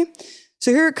comes. Ready?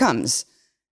 So here it comes.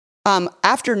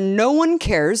 After no one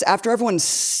cares, after everyone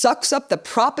sucks up the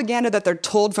propaganda that they're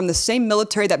told from the same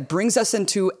military that brings us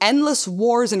into endless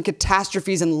wars and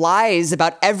catastrophes and lies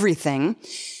about everything,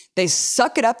 they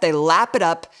suck it up, they lap it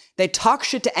up, they talk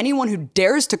shit to anyone who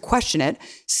dares to question it.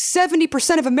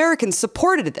 70% of Americans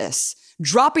supported this,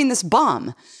 dropping this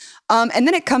bomb. And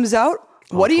then it comes out,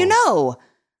 what do you know?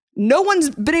 No one's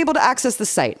been able to access the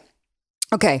site.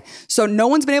 Okay, so no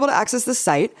one's been able to access the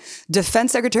site.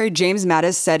 Defense Secretary James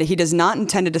Mattis said he does not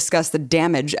intend to discuss the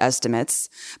damage estimates,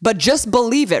 but just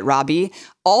believe it, Robbie.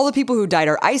 All the people who died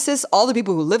are ISIS. All the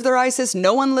people who live there are ISIS.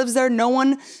 No one lives there. No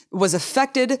one was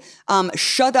affected.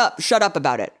 Shut up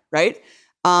about it, right?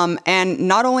 And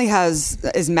not only is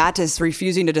Mattis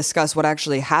refusing to discuss what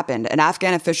actually happened, an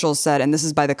Afghan official said, and this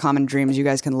is by the Common Dreams, you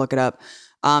guys can look it up.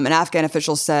 An Afghan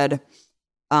official said,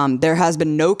 there has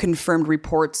been no confirmed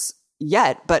reports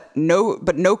yet, but no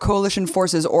coalition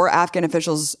forces or Afghan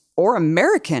officials or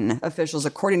American officials,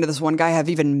 according to this one guy, have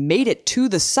even made it to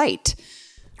the site.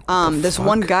 This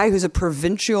one guy who's a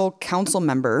provincial council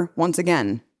member, once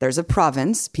again, there's a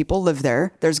province, people live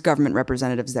there, there's government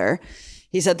representatives there.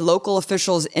 He said local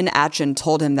officials in Achin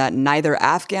told him that neither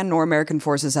Afghan nor American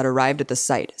forces had arrived at the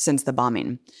site since the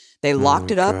bombing. They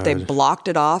locked it up, they blocked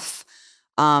it off.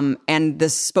 And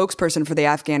this spokesperson for the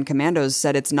Afghan commandos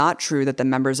said it's not true that the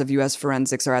members of U.S.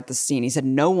 forensics are at the scene. He said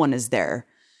no one is there.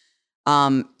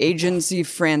 Agency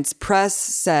France Presse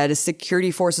said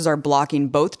security forces are blocking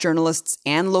both journalists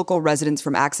and local residents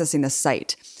from accessing the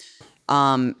site.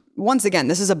 Once again,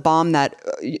 this is a bomb that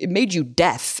it made you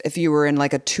deaf if you were in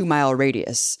like a 2-mile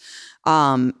radius.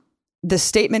 The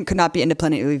statement could not be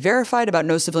independently verified about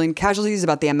no civilian casualties,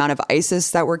 about the amount of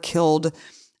ISIS that were killed.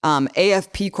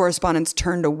 AFP correspondents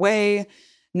turned away.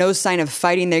 No sign of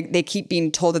fighting. They keep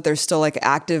being told that there's still like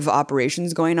active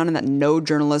operations going on and that no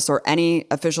journalists or any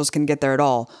officials can get there at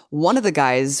all. One of the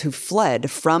guys who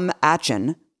fled from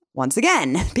Achin, once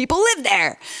again, people live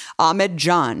there, Ahmed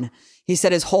Jan. He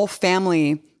said his whole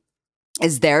family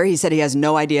is there. He said he has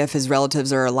no idea if his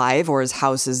relatives are alive or his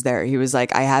house is there. He was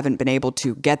like, I haven't been able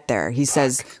to get there. He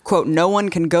says, quote, no one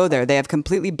can go there. They have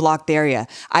completely blocked the area.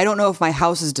 I don't know if my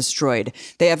house is destroyed.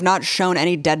 They have not shown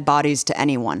any dead bodies to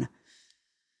anyone.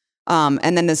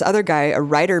 And then this other guy, a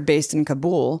writer based in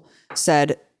Kabul,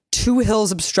 said, 2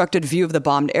 hills obstructed view of the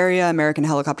bombed area. American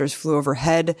helicopters flew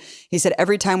overhead. He said,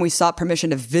 every time we sought permission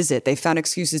to visit, they found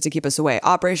excuses to keep us away.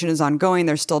 Operation is ongoing.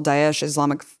 There's still Daesh,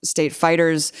 Islamic State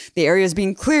fighters. The area is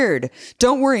being cleared.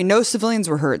 Don't worry. No civilians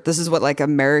were hurt. This is what like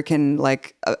American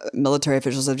military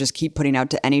officials have just keep putting out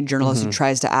to any journalist who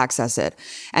tries to access it.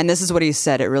 And this is what he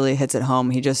said. It really hits it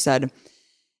home. He just said,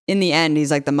 in the end,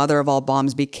 he's like, the mother of all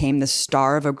bombs became the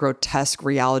star of a grotesque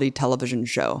reality television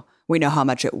show. We know how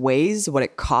much it weighs, what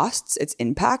it costs, its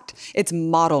impact, its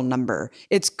model number,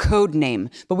 its code name.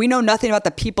 But we know nothing about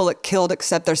the people it killed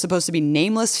except they're supposed to be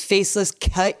nameless, faceless,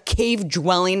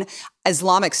 cave-dwelling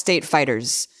Islamic State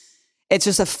fighters. It's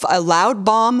just a loud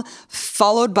bomb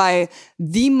followed by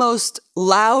the most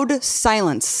loud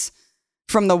silence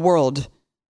from the world.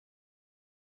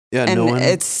 Yeah, and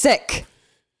it's sick.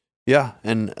 Yeah,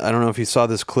 and I don't know if you saw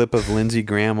this clip of Lindsey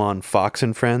Graham on Fox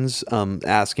and Friends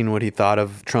asking what he thought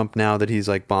of Trump now that he's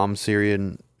like bombed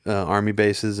Syrian army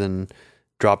bases and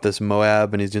dropped this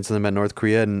Moab and he's doing something about North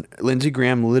Korea. And Lindsey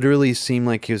Graham literally seemed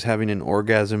like he was having an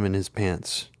orgasm in his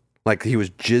pants. Like he was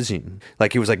jizzing.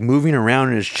 Like he was like moving around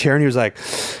in his chair and he was like,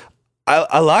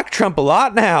 I like Trump a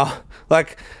lot now.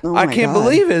 Like, I can't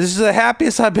believe it. This is the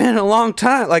happiest I've been in a long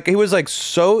time. Like he was like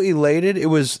so elated. It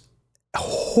was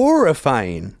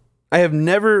horrifying. And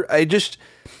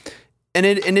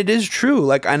it is true.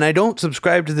 Like, and I don't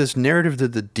subscribe to this narrative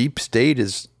that the deep state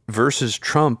is versus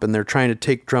Trump and they're trying to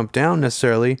take Trump down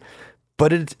necessarily.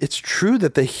 But it's true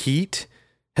that the heat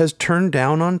has turned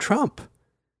down on Trump.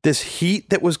 This heat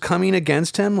that was coming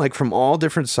against him, like from all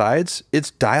different sides,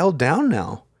 it's dialed down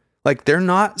now. Like they're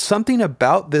not something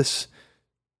about this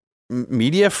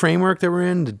media framework that we're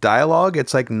in, the dialogue,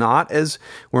 it's like not as,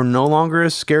 we're no longer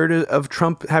as scared of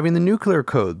Trump having the nuclear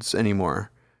codes anymore.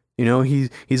 You know,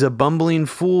 he's a bumbling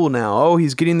fool now. Oh,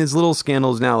 he's getting these little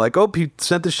scandals now. Like, oh, he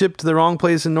sent the ship to the wrong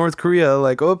place in North Korea.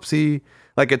 Like, oopsie.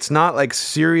 Like, it's not like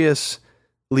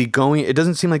seriously going, it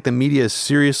doesn't seem like the media is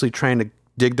seriously trying to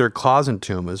dig their claws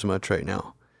into him as much right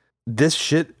now. This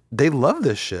shit, they love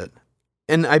this shit.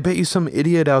 And I bet you some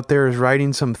idiot out there is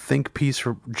writing some think piece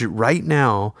right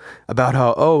now about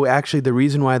how, oh, actually the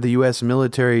reason why the U.S.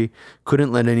 military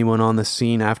couldn't let anyone on the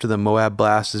scene after the Moab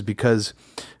blast is because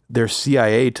they're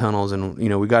CIA tunnels and, you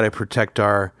know, we got to protect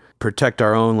our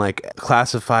own like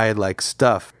classified like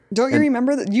stuff. Don't you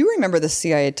remember that? You remember the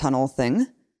CIA tunnel thing?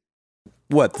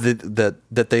 What, that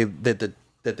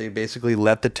they basically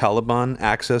let the Taliban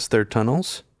access their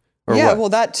tunnels? Yeah, well,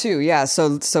 that too. Yeah.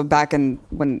 So back in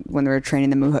when they were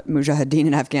training the Mujahideen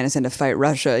in Afghanistan to fight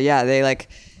Russia, yeah, they like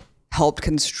helped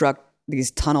construct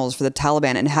these tunnels for the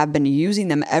Taliban and have been using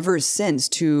them ever since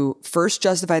to first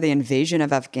justify the invasion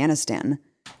of Afghanistan.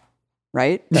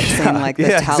 Right? That's saying like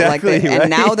exactly, right? And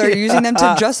now they're using them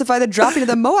to justify the dropping of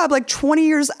the Moab like 20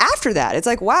 years after that. It's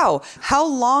like, wow, how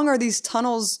long are these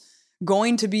tunnels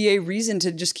going to be a reason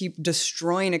to just keep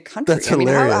destroying a country? That's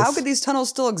hilarious. How could these tunnels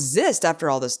still exist after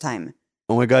all this time?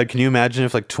 Oh my God, can you imagine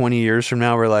if like 20 years from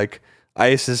now we're like,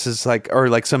 ISIS is like, or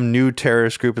like some new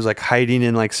terrorist group is like hiding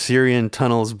in like Syrian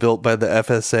tunnels built by the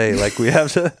FSA. Like we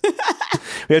have to,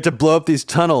 we have to blow up these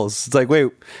tunnels. It's like,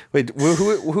 wait, who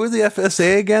are the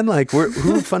FSA again? Like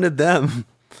who funded them?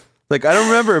 Like, I don't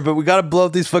remember, but we got to blow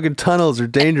up these fucking tunnels. They're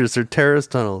dangerous. They're terrorist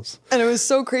tunnels. And it was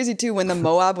so crazy too when the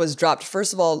Moab was dropped.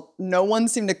 First of all, no one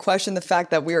seemed to question the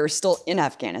fact that we are still in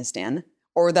Afghanistan,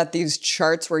 or that these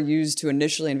charts were used to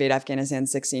initially invade Afghanistan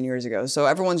 16 years ago. So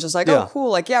everyone's just like, oh, cool.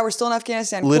 Like, yeah, we're still in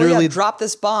Afghanistan. Literally, cool, yeah, drop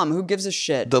this bomb. Who gives a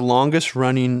shit? The longest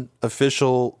running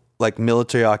official like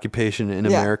military occupation in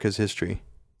America's history.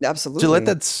 Absolutely. To let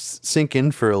that sink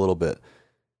in for a little bit.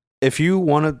 If you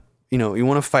want to, you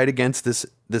want to fight against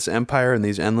this empire and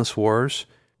these endless wars,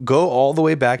 go all the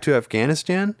way back to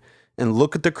Afghanistan and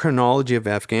look at the chronology of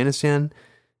Afghanistan.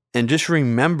 And just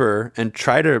remember and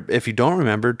try to, if you don't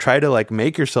remember, try to like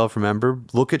make yourself remember,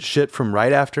 look at shit from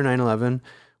right after 9/11.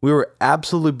 We were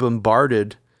absolutely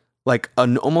bombarded like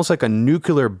almost like a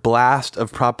nuclear blast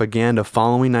of propaganda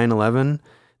following 9/11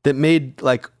 that made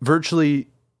like virtually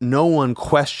no one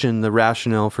question the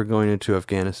rationale for going into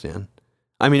Afghanistan.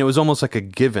 I mean, it was almost like a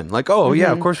given. Like, oh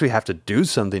yeah, of course we have to do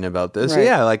something about this. Right.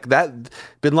 Yeah, like that,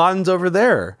 Bin Laden's over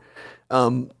there.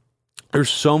 There's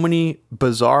so many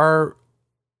bizarre,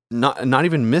 not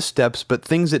even missteps, but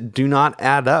things that do not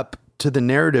add up to the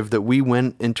narrative that we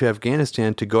went into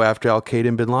Afghanistan to go after Al-Qaeda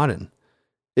and Bin Laden.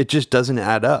 It just doesn't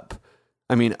add up.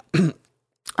 I mean,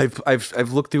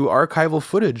 I've looked through archival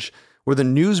footage where the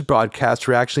news broadcasts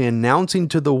were actually announcing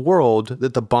to the world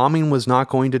that the bombing was not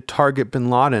going to target Bin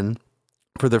Laden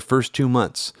for the first 2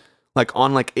 months. Like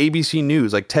on like ABC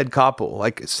News, like Ted Koppel,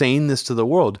 like saying this to the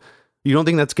world. You don't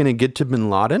think that's going to get to Bin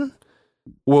Laden?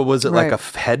 Or was it like a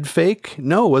head fake?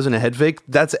 No, it wasn't a head fake.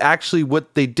 That's actually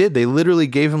what they did. They literally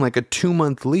gave him like a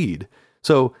 2-month lead.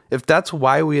 So if that's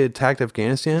why we attacked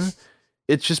Afghanistan,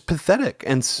 it's just pathetic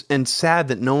and sad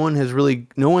that no one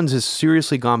has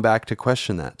seriously gone back to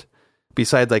question that.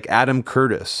 Besides like Adam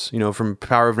Curtis, from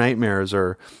Power of Nightmares,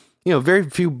 or, very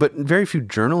few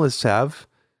journalists have.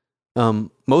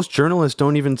 Most journalists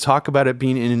don't even talk about it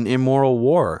being in an immoral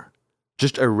war.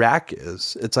 Just Iraq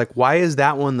is. It's like, why is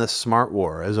that one the smart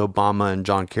war, as Obama and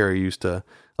John Kerry used to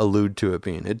allude to it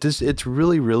being? It's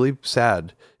really, really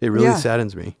sad. It really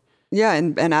saddens me. Yeah,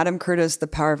 and Adam Curtis, The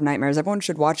Power of Nightmares, everyone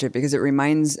should watch it because it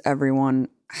reminds everyone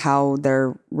how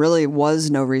there really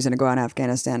was no reason to go out in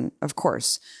Afghanistan, of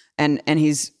course. And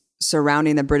he's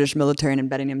surrounding the British military and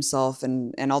embedding himself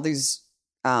and all these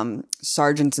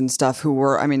sergeants and stuff who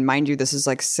were, I mean, mind you, this is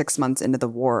like 6 months into the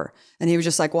war. And he was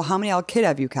just like, well, how many Al-Qaeda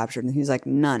have you captured? And he's like,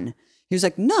 none. He was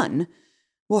like, none?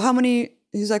 Well, how many?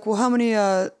 He's like, well, how many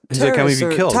terrorists like, how many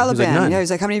have you killed? Taliban? He's like, none. Yeah,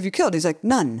 he's like, how many have you killed? He's like,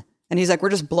 none. And he's like, we're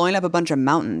just blowing up a bunch of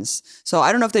mountains. So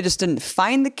I don't know if they just didn't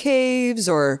find the caves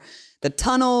or the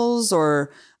tunnels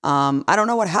or I don't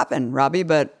know what happened, Robbie,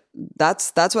 but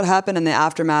that's what happened in the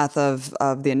aftermath of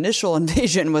the initial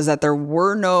invasion, was that there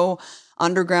were no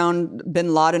underground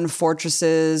Bin Laden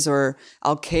fortresses or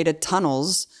Al-Qaeda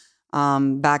tunnels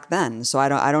back then. So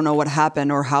I don't know what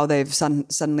happened or how they've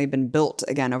suddenly been built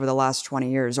again over the last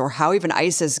 20 years, or how even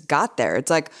ISIS got there.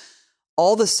 It's like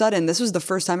all of a sudden, this was the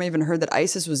first time I even heard that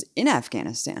ISIS was in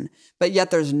Afghanistan, but yet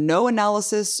there's no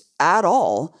analysis at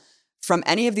all from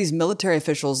any of these military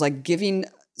officials, like giving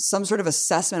some sort of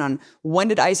assessment on when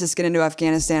did ISIS get into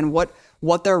Afghanistan,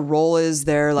 what their role is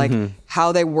there, like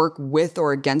how they work with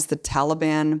or against the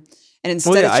Taliban. And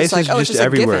instead it's just ISIS like, oh, it's just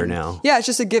everywhere a given. Now. Yeah, it's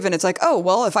just a given. It's like, oh,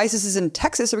 well, if ISIS is in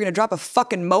Texas, are we going to drop a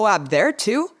fucking Moab there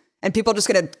too? And people are just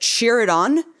going to cheer it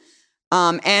on?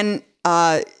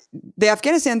 The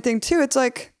Afghanistan thing too, it's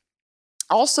like,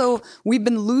 also, we've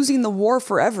been losing the war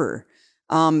forever.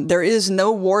 There is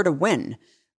no war to win.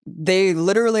 They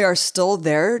literally are still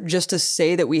there just to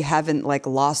say that we haven't like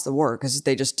lost the war because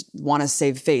they just want to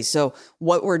save face. So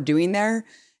what we're doing there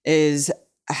is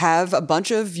have a bunch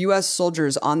of US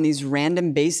soldiers on these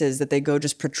random bases that they go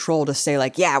just patrol to say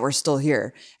like, yeah, we're still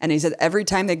here. And he said every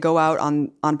time they go out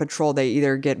on patrol, they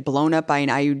either get blown up by an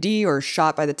IUD or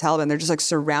shot by the Taliban. They're just like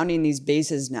surrounding these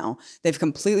bases now. They've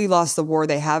completely lost the war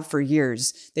they have for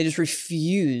years. They just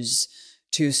refuse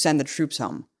to send the troops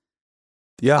home.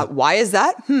 Yeah. Why is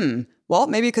that? Well,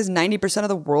 maybe because 90% of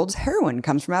the world's heroin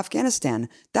comes from Afghanistan.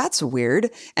 That's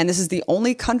weird. And this is the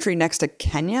only country next to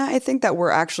Kenya, I think, that we're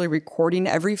actually recording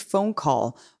every phone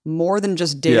call, more than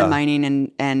just data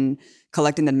mining and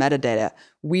collecting the metadata.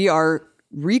 We are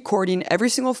recording every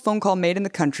single phone call made in the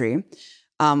country.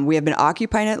 We have been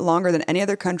occupying it longer than any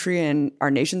other country in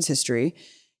our nation's history.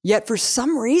 Yet for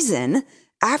some reason,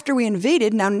 after we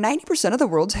invaded, now 90% of the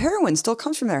world's heroin still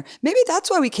comes from there. Maybe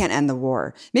that's why we can't end the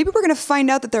war. Maybe we're going to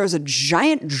find out that there was a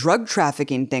giant drug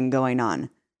trafficking thing going on.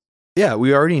 Yeah,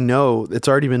 we already know, it's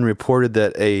already been reported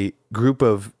that a group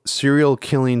of serial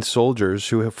killing soldiers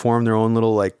who have formed their own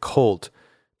little like cult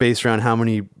based around how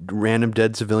many random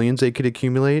dead civilians they could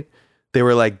accumulate. They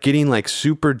were like getting like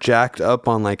super jacked up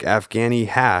on like Afghani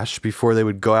hash before they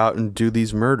would go out and do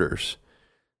these murders.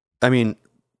 I mean,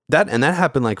 that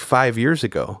happened like 5 years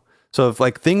ago. So if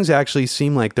like things actually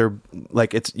seem like they're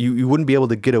like it's you wouldn't be able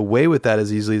to get away with that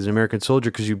as easily as an American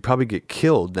soldier because you'd probably get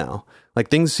killed now. Like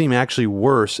things seem actually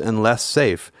worse and less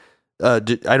safe. I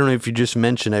don't know if you just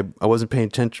mentioned, I wasn't paying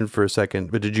attention for a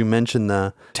second, but did you mention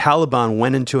the Taliban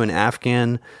went into an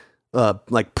Afghan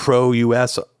like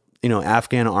pro-US,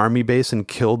 Afghan army base and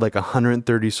killed like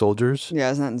 130 soldiers?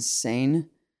 Yeah, isn't that insane?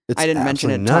 It's I didn't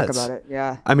mention it. nuts. Talk about it.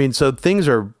 Yeah. I mean, so things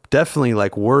are definitely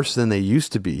like worse than they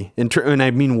used to be. And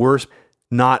I mean worse,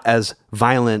 not as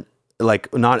violent,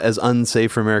 like not as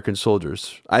unsafe for American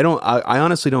soldiers. I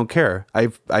honestly don't care.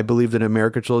 I believe that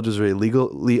American soldiers are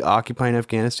illegally occupying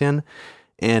Afghanistan.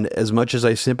 And as much as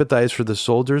I sympathize for the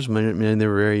soldiers when they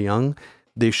were very young,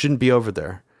 they shouldn't be over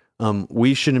there.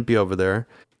 We shouldn't be over there.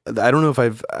 I don't know if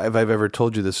I've ever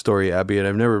told you this story, Abby, and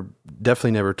I've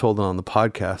definitely never told it on the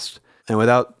podcast. And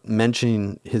without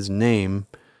mentioning his name,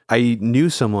 I knew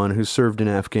someone who served in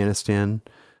Afghanistan.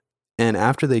 And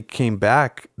after they came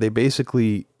back, they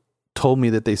basically told me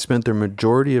that they spent their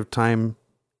majority of time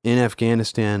in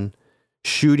Afghanistan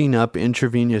shooting up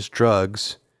intravenous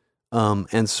drugs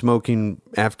and smoking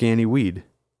Afghani weed,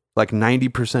 like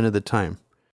 90% of the time.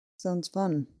 Sounds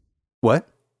fun. What?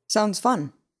 Sounds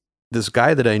fun. This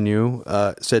guy that I knew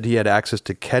said he had access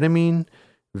to ketamine,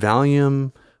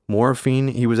 Valium, morphine.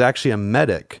 He was actually a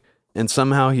medic, and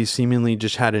somehow he seemingly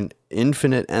just had an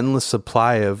infinite, endless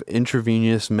supply of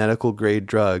intravenous medical grade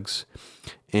drugs,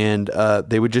 and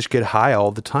they would just get high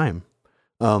all the time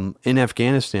in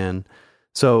Afghanistan.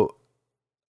 So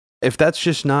if that's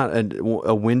just not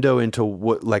a window into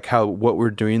what we're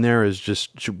doing there is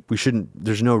just, we shouldn't,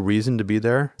 there's no reason to be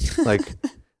there. Like,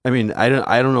 I mean, I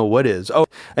don't know what is. Oh,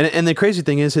 and the crazy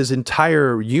thing is his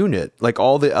entire unit, like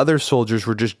all the other soldiers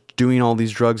were just doing all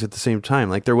these drugs at the same time.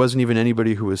 Like there wasn't even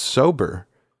anybody who was sober,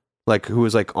 like who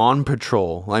was like on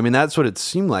patrol. I mean, that's what it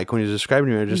seemed like when he was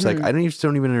describing it. I was just like, I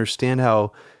don't even understand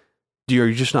how, are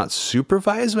you just not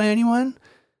supervised by anyone?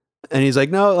 And he's like,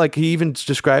 no, like he even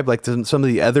described like some of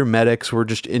the other medics were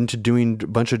just into doing a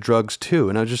bunch of drugs too.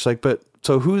 And I was just like, but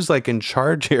so who's like in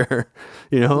charge here?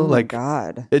 Oh my like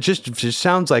God. It just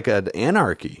sounds like an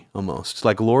anarchy almost,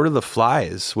 like Lord of the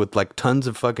Flies with like tons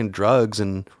of fucking drugs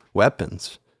and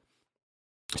weapons.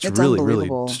 It's really, really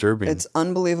disturbing. It's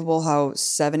unbelievable how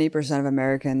 70% of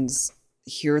Americans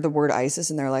hear the word ISIS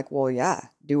and they're like, well, yeah,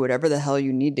 do whatever the hell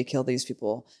you need to kill these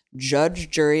people. Judge,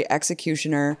 jury,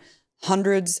 executioner,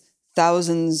 hundreds,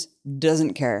 thousands,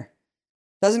 doesn't care.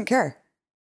 Doesn't care.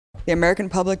 The American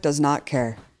public does not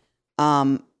care.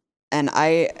 And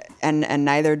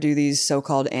neither do these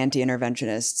so-called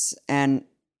anti-interventionists. And,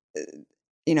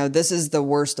 this is the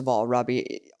worst of all,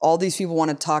 Robbie. All these people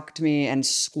want to talk to me and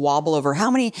squabble over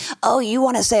how many, you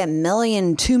want to say 1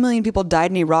 million, 2 million people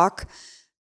died in Iraq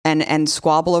and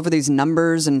squabble over these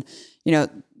numbers and,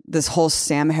 this whole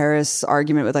Sam Harris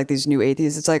argument with like these new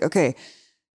atheists. It's like, okay,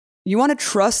 you want to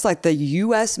trust like the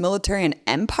US military and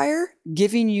empire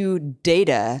giving you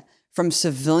data from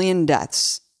civilian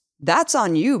deaths. That's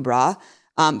on you, brah.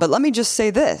 But let me just say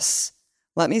this.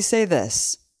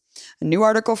 A new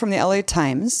article from the LA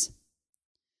Times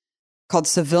called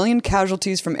Civilian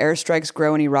Casualties from Airstrikes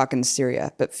Grow in Iraq and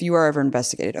Syria, but few are ever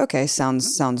investigated. Okay,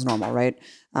 sounds normal, right?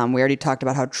 We already talked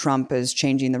about how Trump is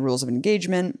changing the rules of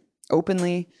engagement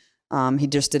openly. He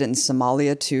just did it in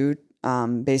Somalia too,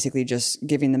 basically just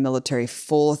giving the military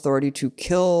full authority to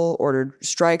kill, order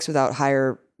strikes without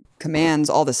higher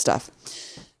commands, all this stuff.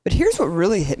 But here's what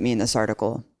really hit me in this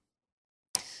article.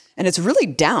 And it's really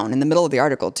down in the middle of the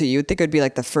article too. You would think it would be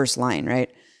like the first line,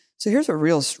 right? So here's what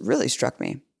really struck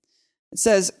me. It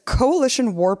says,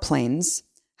 coalition warplanes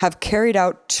have carried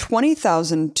out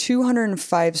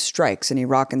 20,205 strikes in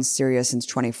Iraq and Syria since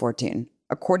 2014,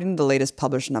 according to the latest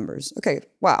published numbers. Okay,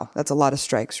 wow, that's a lot of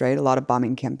strikes, right? A lot of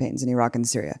bombing campaigns in Iraq and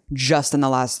Syria just in the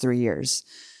last 3 years.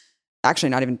 Actually,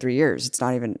 not even 3 years. It's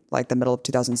not even like the middle of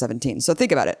 2017. So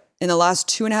think about it. In the last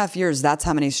 2.5 years, that's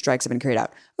how many strikes have been carried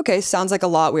out. Okay, sounds like a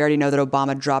lot. We already know that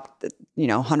Obama dropped,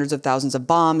 hundreds of thousands of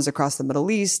bombs across the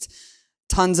Middle East,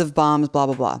 tons of bombs, blah,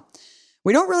 blah, blah.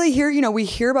 We don't really hear, we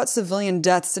hear about civilian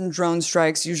deaths and drone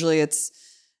strikes. Usually it's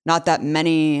not that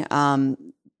many.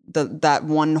 That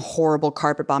one horrible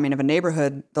carpet bombing of a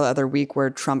neighborhood the other week where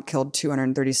Trump killed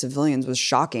 230 civilians was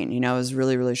shocking. It was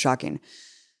really, really shocking.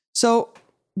 So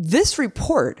this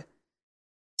report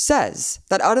says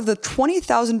that out of the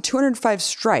 20,205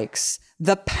 strikes,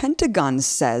 the Pentagon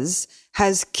says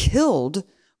has killed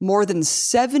more than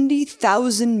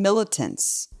 70,000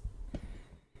 militants.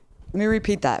 Let me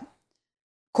repeat that.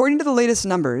 According to the latest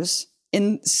numbers,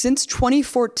 since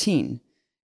 2014,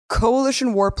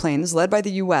 coalition warplanes led by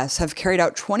the U.S. have carried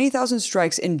out 20,000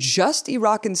 strikes in just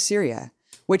Iraq and Syria,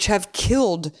 which have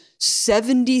killed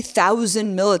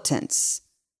 70,000 militants.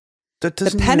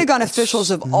 The Pentagon officials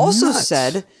have also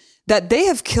said that they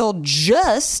have killed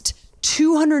just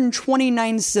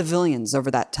 229 civilians over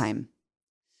that time.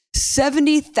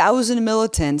 70,000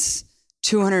 militants,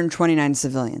 229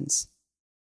 civilians.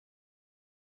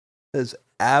 That's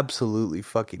absolutely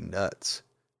fucking nuts.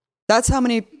 That's how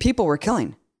many people we're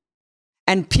killing.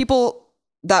 And people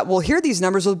that will hear these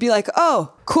numbers will be like,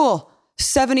 oh, cool,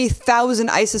 70,000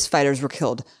 ISIS fighters were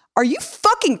killed. Are you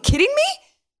fucking kidding me?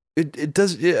 It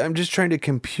does. I'm just trying to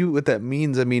compute what that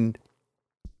means. I mean,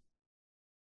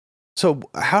 so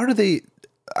how do they,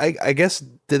 I guess,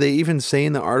 did they even say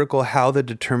in the article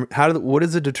what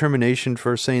is the determination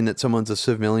for saying that someone's a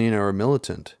civilian or a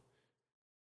militant?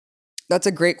 That's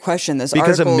a great question.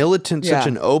 Because a militant's such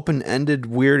an open-ended,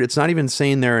 weird, it's not even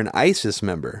saying they're an ISIS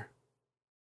member.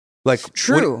 Like,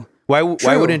 true. Why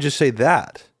wouldn't it just say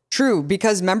that? True,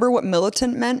 because remember what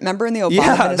militant meant? Remember in the Obama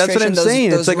administration, that's what I'm saying.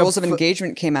 Those like rules of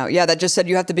engagement came out. Yeah, that just said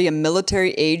you have to be a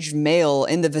military-aged male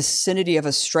in the vicinity of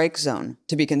a strike zone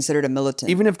to be considered a militant.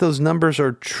 Even if those numbers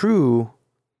are true,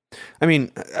 I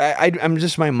mean, I'm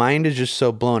just, my mind is just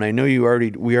so blown. I know we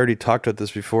already talked about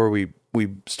this before we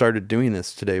started doing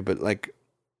this today, but like,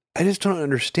 I just don't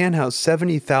understand how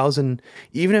 70,000,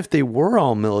 even if they were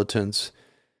all militants,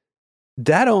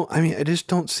 I just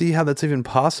don't see how that's even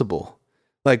possible.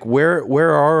 Like, where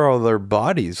are all their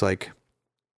bodies? Like,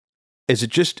 is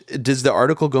it just, does the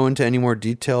article go into any more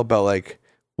detail about like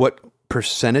what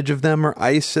percentage of them are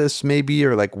ISIS maybe,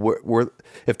 or like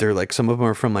if they're like, some of them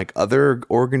are from like other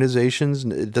organizations?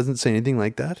 It doesn't say anything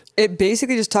like that. It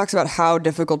basically just talks about how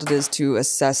difficult it is to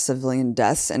assess civilian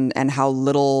deaths and how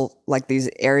little like these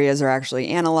areas are actually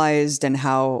analyzed, and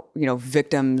how, you know,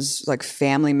 victims, like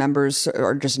family members,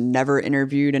 are just never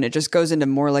interviewed. And it just goes into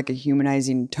more like a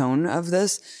humanizing tone of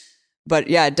this. But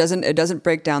yeah, it doesn't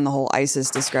break down the whole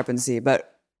ISIS discrepancy.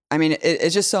 But I mean,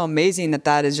 it's just so amazing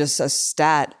that is just a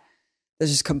stat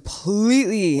that's just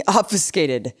completely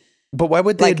obfuscated. But why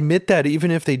would they admit that, even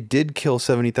if they did kill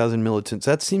 70,000 militants?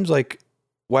 That seems like,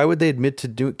 why would they admit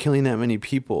to killing that many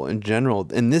people in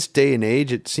general? In this day and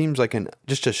age, it seems like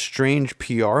just a strange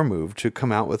PR move to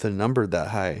come out with a number that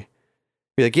high.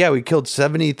 Be like, yeah, we killed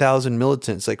 70,000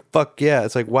 militants. Like, fuck yeah.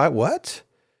 It's like, what?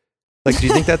 Like, do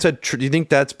you think do you think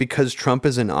that's because Trump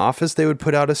is in office they would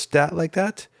put out a stat like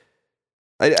that?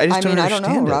 I don't understand. I don't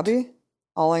know, Robbie.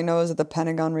 All I know is that the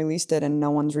Pentagon released it and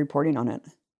no one's reporting on it.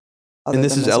 And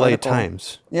this is LA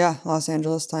Times. Yeah, Los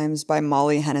Angeles Times by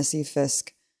Molly Hennessy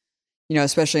Fisk. You know,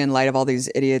 especially in light of all these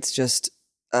idiots just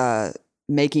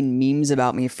making memes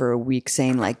about me for a week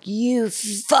saying like, you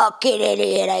fucking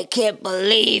idiot, I can't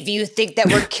believe you think that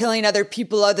we're killing other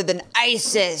people other than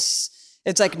ISIS.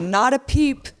 It's like, not a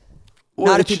peep.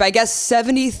 Not a peep. I guess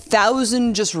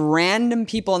 70,000 just random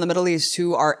people in the Middle East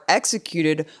who are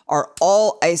executed are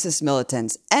all ISIS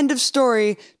militants. End of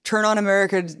story. Turn on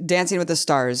America Dancing with the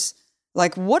Stars.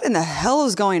 Like, what in the hell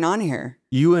is going on here?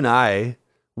 You and I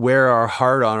wear our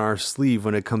heart on our sleeve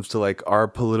when it comes to like our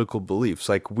political beliefs.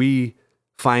 Like, we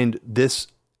find this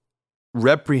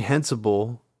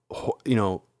reprehensible, you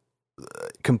know,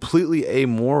 completely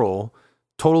amoral,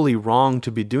 totally wrong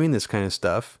to be doing this kind of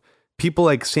stuff. People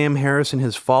like Sam Harris and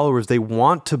his followers, they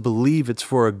want to believe it's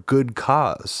for a good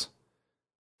cause.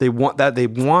 They want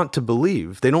to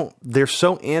believe. They're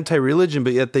so anti-religion,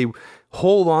 but yet they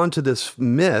hold on to this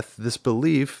myth, this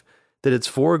belief that it's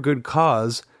for a good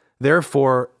cause.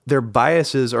 Therefore, their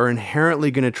biases are inherently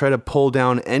going to try to pull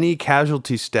down any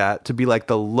casualty stat to be like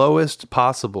the lowest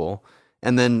possible,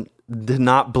 and then to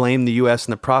not blame the U.S.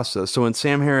 in the process. So when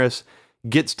Sam Harris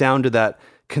gets down to that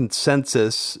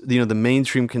consensus, you know, the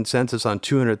mainstream consensus on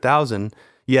 200,000,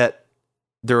 yet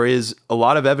there is a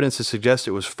lot of evidence to suggest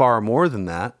it was far more than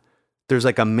that. There's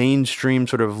like a mainstream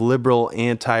sort of liberal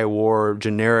anti-war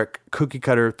generic cookie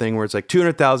cutter thing where it's like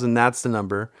 200,000, that's the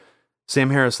number.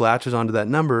 Sam Harris latches onto that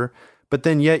number, but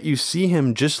then yet you see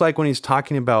him, just like when he's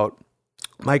talking about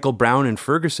Michael Brown and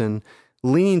Ferguson,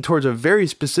 leaning towards a very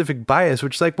specific bias,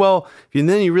 which is like, well, and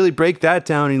then you really break that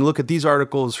down and you look at these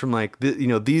articles from like,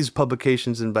 these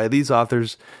publications and by these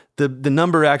authors, the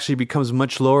number actually becomes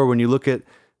much lower when you look at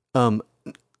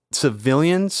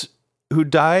civilians who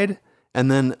died, and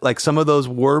then like some of those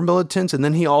were militants. And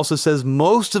then he also says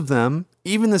most of them,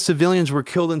 even the civilians were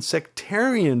killed in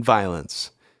sectarian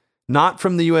violence, not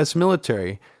from the U.S.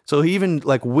 military. So he even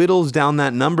like whittles down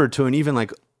that number to an even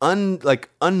like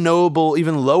unknowable,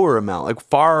 even lower amount, like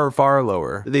far, far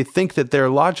lower. They think that they're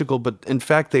logical, but in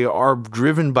fact, they are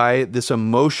driven by this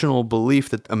emotional belief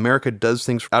that America does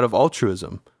things out of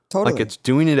altruism. Totally. Like it's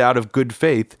doing it out of good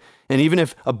faith. And even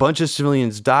if a bunch of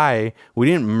civilians die, we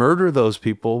didn't murder those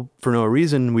people for no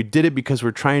reason. We did it because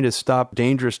we're trying to stop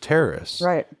dangerous terrorists.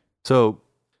 Right. So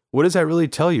what does that really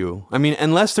tell you? I mean,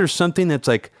 unless there's something that's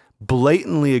like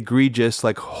blatantly egregious,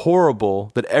 like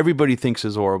horrible, that everybody thinks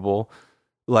is horrible,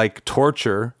 like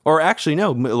torture, or actually,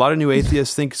 no, a lot of new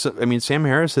atheists think, I mean, Sam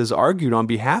Harris has argued on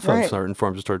behalf of certain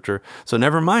forms of torture. So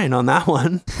never mind on that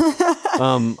one.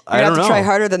 I don't know. Try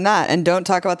harder than that. And don't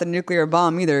talk about the nuclear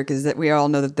bomb either, because we all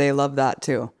know that they love that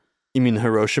too. You mean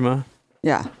Hiroshima?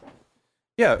 Yeah.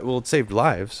 Yeah, well, it saved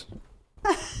lives.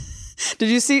 Did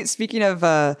you see, speaking of,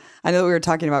 I know that we were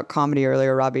talking about comedy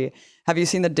earlier, Robbie. Have you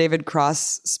seen the David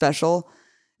Cross special?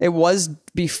 It was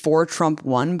before Trump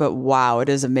won, but wow, it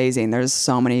is amazing. There's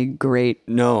so many great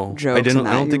jokes. I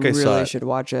don't think I saw it. You really should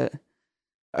watch it.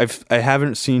 I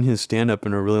haven't seen his stand-up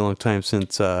in a really long time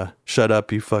since Shut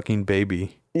Up, You Fucking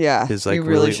Baby. Yeah, his, like, you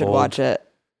really should old. watch it.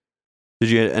 Did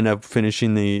you end up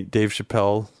finishing the Dave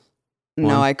Chappelle one?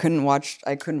 No, I couldn't watch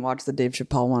the Dave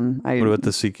Chappelle one. What about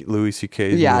the Louis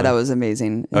C.K.'s Yeah, one? that was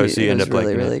amazing. Oh, so you end up really,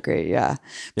 liking really it. great. Yeah,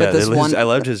 But this one, I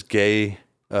loved his gay.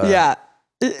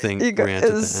 Thing it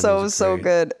was so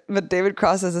good. But David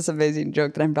Cross has this amazing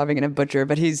joke that I'm probably going to butcher,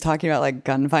 but he's talking about like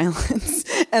gun violence,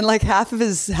 and like half of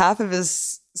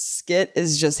his skit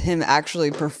is just him actually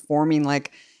performing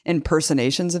like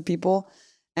impersonations of people.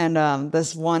 And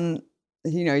this one,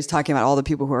 he's talking about all the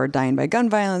people who are dying by gun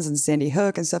violence and Sandy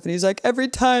Hook and stuff, and he's like, every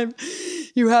time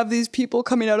you have these people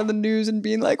coming out of the news and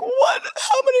being like, what?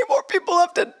 How many more people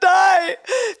have to die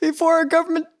before our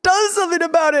government does something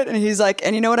about it? And he's like,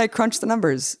 and you know what? I crunched the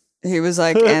numbers. He was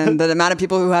like, and the amount of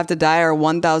people who have to die are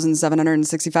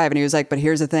 1,765. And he was like, but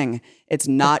here's the thing. It's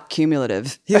not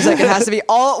cumulative. He was like, it has to be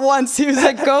all at once. He was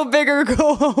like, go big or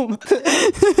go home.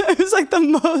 It was like the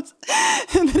most.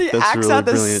 And then he acts really out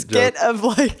this brilliant skit joke. of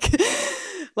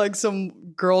like some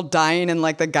girl dying, and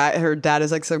like her dad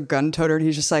is like some gun toter, and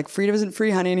he's just like, freedom isn't free,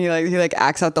 honey. And he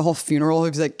acts out the whole funeral.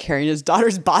 He's like carrying his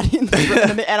daughter's body in the front,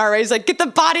 and the NRA is like, get the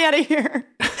body out of here.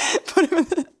 Put him in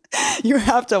the, you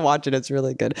have to watch it. It's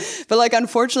really good. But like,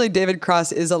 unfortunately, David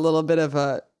Cross is a little bit of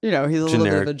a, he's a little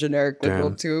bit of a generic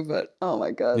liberal too, but oh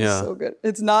my God, it's so good.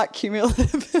 It's not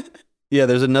cumulative. Yeah,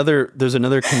 there's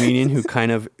another comedian who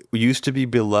kind of used to be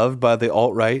beloved by the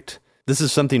alt-right. This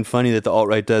is something funny that the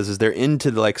alt-right does, is they're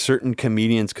into like certain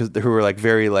comedians who are like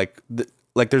very like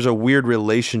there's a weird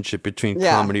relationship between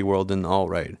comedy world and the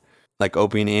alt-right, like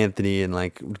Opie and Anthony and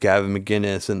like Gavin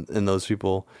McInnes and those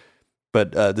people.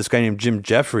 But this guy named Jim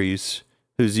Jeffries,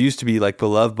 who's used to be like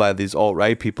beloved by these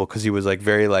alt-right people because he was like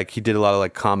very like, he did a lot of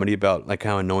like comedy about like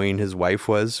how annoying his wife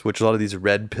was, which a lot of these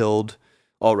red-pilled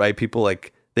alt-right people,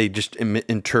 like they just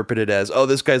interpret it as, oh,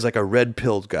 this guy's like a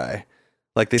red-pilled guy.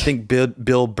 Like they think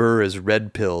Bill Burr is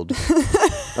red-pilled.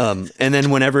 And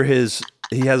then whenever he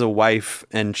has a wife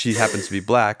and she happens to be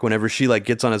black, whenever she like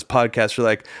gets on his podcast, you're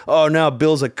like, oh, now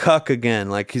Bill's a cuck again.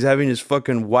 Like he's having his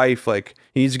fucking wife, like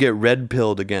he needs to get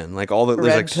red-pilled again. Like all that,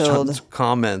 there's like tons of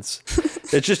comments.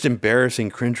 It's just embarrassing,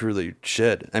 cringe-worthy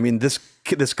shit. I mean, this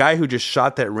guy who just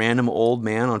shot that random old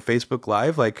man on Facebook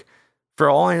Live, like for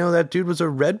all I know, that dude was a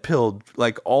red-pilled,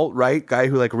 like alt-right guy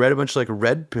who like read a bunch of like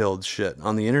red-pilled shit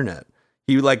on the internet.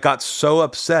 He like got so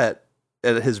upset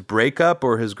at his breakup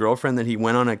or his girlfriend that he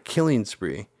went on a killing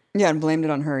spree. Yeah, and blamed it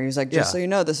on her. He was like, just so you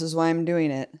know, this is why I'm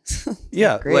doing it.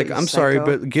 Yeah, great, like, I'm sorry,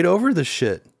 but get over the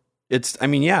shit.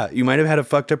 You might have had a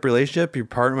fucked up relationship. Your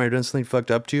partner might have done something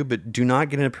fucked up to you, but do not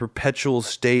get in a perpetual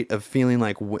state of feeling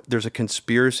like there's a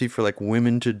conspiracy for like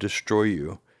women to destroy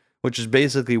you, which is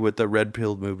basically what the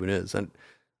red-pilled movement is. And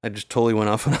I just totally went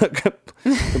off on a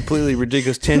completely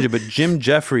ridiculous tangent, but Jim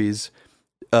Jeffries...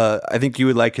 I think you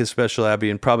would like his special, Abby,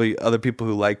 and probably other people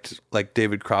who liked like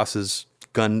David Cross's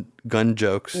gun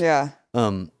jokes. Yeah.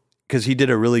 Because he did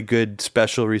a really good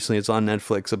special recently. It's on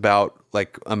Netflix about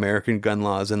like American gun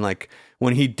laws, and like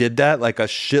when he did that, like a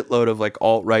shitload of like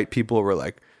alt-right people were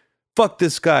like, "Fuck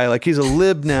this guy! Like he's a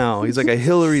lib now. He's like a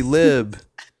Hillary lib.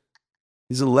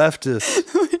 He's a leftist."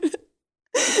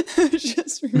 I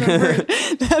just remembered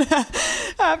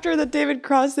that after the David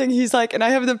Cross thing, he's like, and I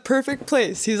have the perfect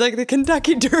place. He's like the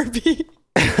Kentucky Derby.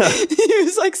 He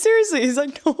was like, seriously, he's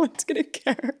like, no one's gonna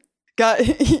care.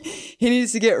 He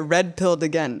needs to get red-pilled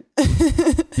again.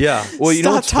 Yeah, well, you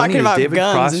know what's funny is David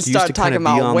Cross used to kind of be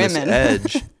on this women.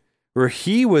 edge where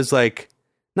he was like,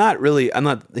 not really.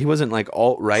 He wasn't like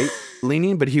alt-right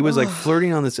leaning, but he was like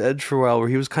flirting on this edge for a while where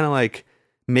he was kind of like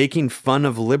making fun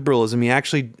of liberalism. He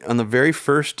actually, on the very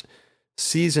first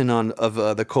season of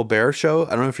the Colbert Show,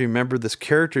 I don't know if you remember this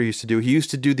character he used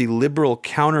to do the liberal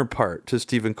counterpart to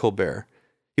Stephen Colbert.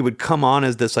 He would come on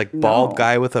as this like bald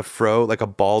guy with a fro, like a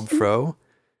bald fro.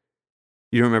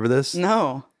 You don't remember this?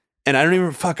 No. And I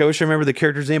wish I remember the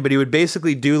character's name, but he would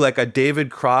basically do like a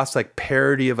David Cross like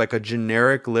parody of like a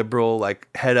generic liberal like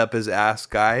head up his ass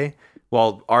guy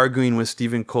while arguing with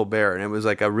Stephen Colbert. And it was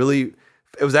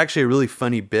actually a really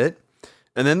funny bit.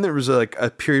 And then there was like a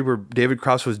period where David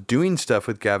Cross was doing stuff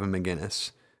with Gavin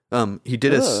McInnes. He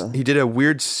did a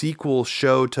weird sequel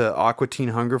show to Aqua Teen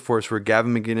Hunger Force where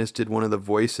Gavin McInnes did one of the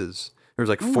voices. There was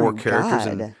like 4 characters,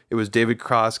 and it was David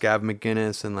Cross, Gavin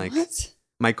McInnes, and like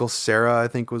Michael Cera, I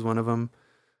think was one of them.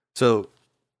 So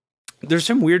there's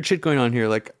some weird shit going on here.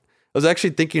 Like I was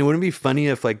actually thinking, wouldn't it be funny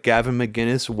if like Gavin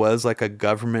McInnes was like a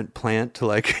government plant to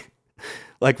like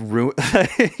ruin?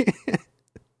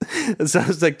 It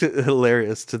sounds like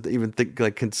hilarious to even think,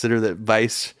 like, consider that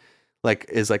Vice like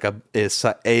is like a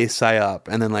psyop,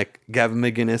 and then like Gavin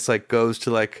McInnes like goes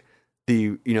to like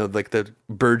the, you know, like the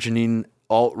burgeoning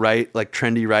alt-right, like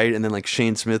trendy right, and then like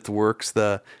Shane Smith works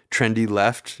the trendy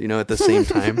left, you know, at the same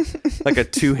time. Like a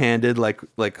two-handed like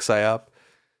psyop.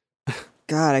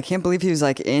 God, I can't believe he was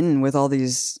like in with all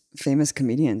these famous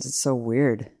comedians. It's so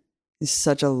weird. He's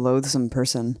such a loathsome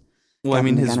person. Well, I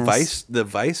mean, the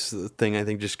Vice thing, I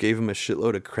think, just gave him a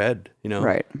shitload of cred, you know?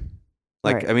 Right.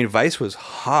 Like, right. I mean, Vice was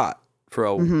hot for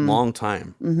a long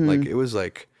time. Like, it was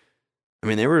like, I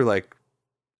mean, it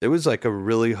was like a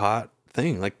really hot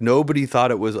thing. Like, nobody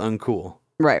thought it was uncool.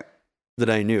 Right.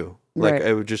 That I knew. Like,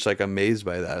 I was just like amazed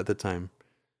by that at the time.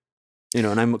 You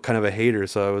know, and I'm kind of a hater,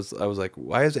 so I was like,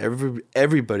 why does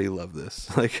everybody love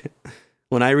this? Like,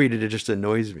 when I read it, it just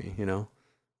annoys me, you know?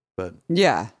 But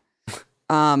yeah.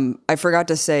 I forgot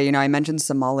to say, you know, I mentioned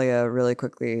Somalia really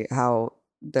quickly, how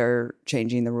they're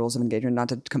changing the rules of engagement, not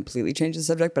to completely change the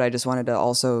subject, but I just wanted to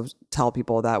also tell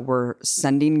people that we're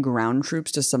sending ground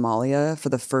troops to Somalia for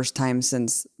the first time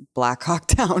since Black Hawk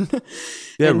Down.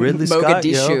 Yeah, Ridley Scott,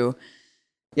 Mogadishu.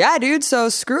 Yeah, dude. So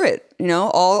screw it. You know,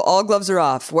 all gloves are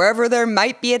off. Wherever there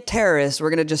might be a terrorist, we're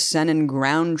going to just send in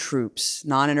ground troops,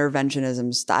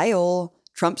 non-interventionism style,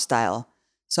 Trump style.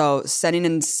 So sending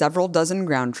in several dozen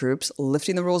ground troops,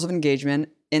 lifting the rules of engagement.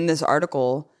 In this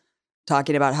article,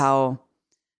 talking about how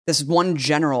this one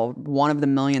general, one of the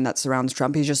million that surrounds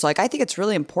Trump, he's just like, I think it's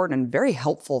really important and very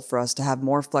helpful for us to have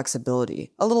more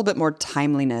flexibility, a little bit more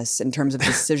timeliness in terms of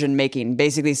decision making,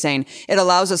 basically saying it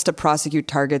allows us to prosecute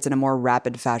targets in a more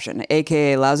rapid fashion,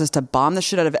 aka allows us to bomb the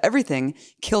shit out of everything,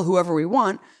 kill whoever we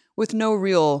want with no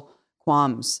real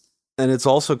qualms. And it's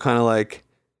also kind of like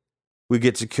we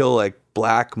get to kill like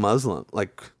black Muslim,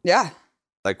 like, yeah,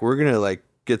 like we're gonna like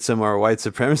get some of our white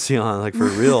supremacy on, like, for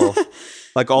real.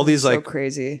 Like all these, like,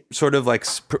 crazy sort of like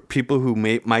people who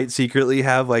might secretly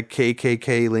have like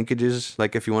KKK linkages.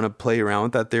 Like, if you want to play around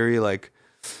with that theory, like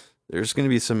there's going to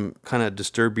be some kind of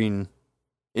disturbing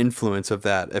influence of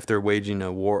that if they're waging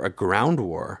a ground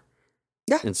war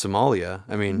in Somalia.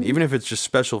 I mean, even if it's just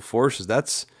special forces,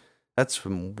 that's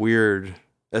some weird.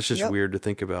 That's just weird to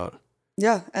think about.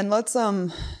 Yeah, and let's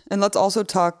also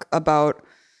talk about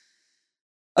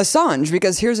Assange,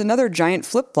 because here's another giant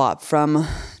flip-flop from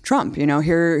Trump. You know,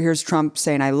 here's Trump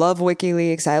saying, I love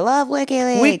WikiLeaks. I love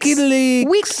WikiLeaks.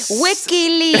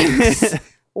 WikiLeaks.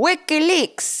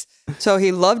 WikiLeaks. So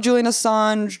he loved Julian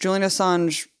Assange. Julian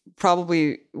Assange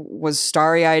probably was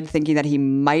starry-eyed thinking that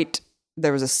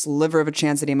there was a sliver of a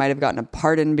chance that he might have gotten a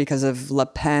pardon because of Le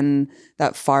Pen,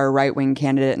 that far right-wing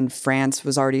candidate in France,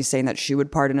 was already saying that she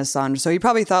would pardon Assange. So he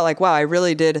probably thought, like, wow, I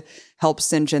really did help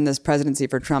cinch in this presidency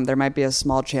for Trump. There might be a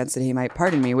small chance that he might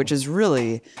pardon me, which is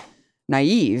really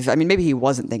naive. I mean, maybe he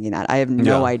wasn't thinking that. I have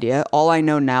no idea. All I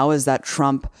know now is that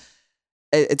Trump,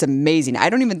 it's amazing. I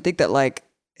don't even think that, like,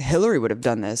 Hillary would have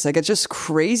done this. Like, it's just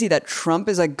crazy that Trump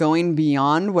is, like, going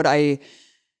beyond what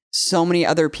so many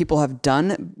other people have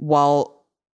done, while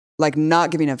like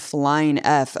not giving a flying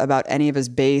F about any of his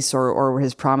base or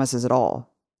his promises at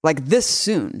all. Like this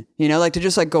soon, you know, like to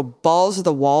just like go balls to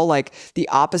the wall, like the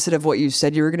opposite of what you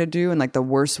said you were going to do in like the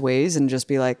worst ways, and just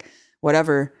be like,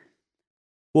 whatever.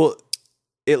 Well,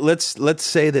 let's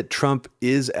say that Trump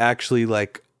is actually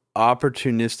like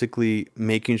opportunistically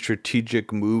making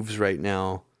strategic moves right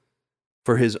now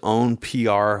for his own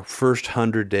PR first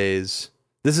 100 days.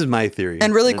 This is my theory.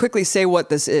 And really quickly say what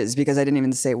this is, because I didn't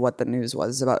even say what the news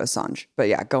was about Assange. But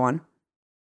yeah, go on.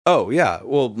 Oh, yeah.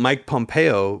 Well, Mike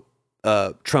Pompeo,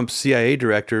 Trump's CIA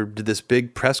director, did this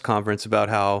big press conference about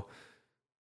how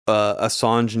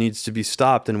Assange needs to be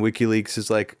stopped, and WikiLeaks is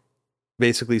like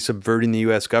basically subverting the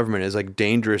U.S. government, is like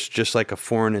dangerous, just like a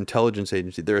foreign intelligence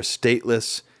agency. They're a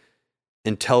stateless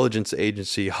intelligence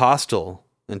agency, hostile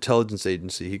intelligence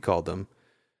agency, he called them.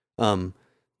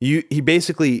 He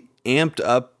basically amped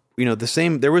up, the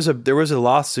same. There was a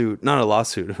lawsuit, not a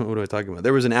lawsuit. What am I talking about?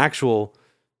 There was an actual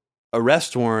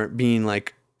arrest warrant being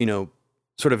like,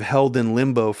 sort of held in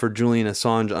limbo for Julian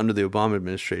Assange under the Obama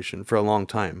administration for a long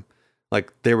time.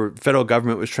 Like federal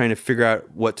government was trying to figure out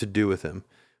what to do with him.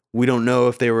 We don't know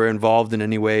if they were involved in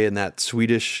any way in that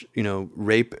Swedish,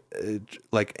 rape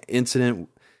like incident.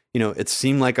 It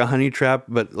seemed like a honey trap,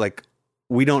 but like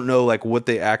we don't know like what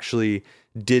they actually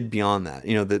did beyond that.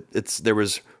 There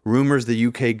was rumors the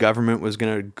UK government was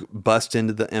going to bust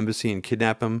into the embassy and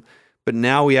kidnap him, but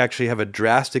now we actually have a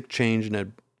drastic change and a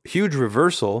huge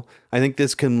reversal. I think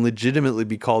this can legitimately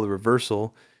be called a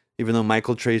reversal, even though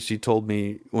Michael Tracy told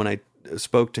me when I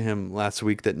spoke to him last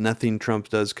week that nothing Trump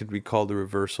does could be called a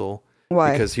reversal.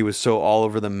 Why? Because he was so all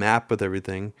over the map with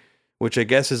everything, which I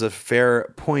guess is a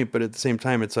fair point, but at the same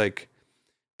time, it's like,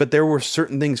 but there were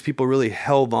certain things people really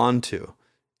held on to,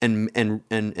 and then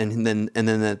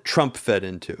that Trump fed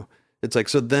into. It's like,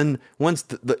 so then once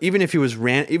even if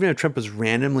Trump was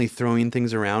randomly throwing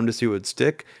things around to see what would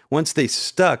stick, once they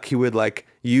stuck, he would like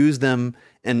use them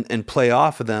and play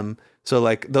off of them. So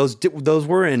like those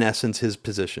were in essence his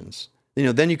positions.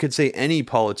 Then you could say any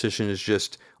politician is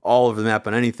just all over the map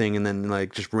on anything, and then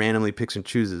like just randomly picks and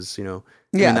chooses.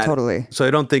 Yeah, totally. So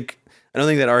I don't think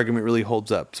that argument really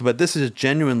holds up. So, but this is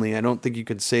genuinely, I don't think you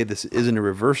could say this isn't a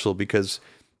reversal, because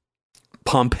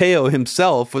Pompeo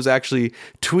himself was actually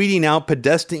tweeting out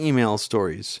Podesta email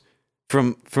stories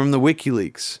from the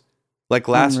WikiLeaks like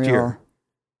last year.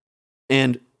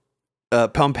 And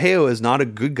Pompeo is not a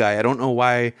good guy. I don't know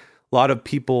why a lot of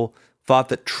people thought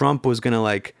that Trump was going to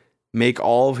like make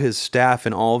all of his staff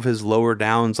and all of his lower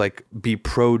downs like be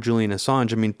pro Julian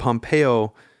Assange. I mean,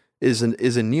 Pompeo is a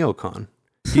neocon.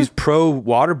 He's pro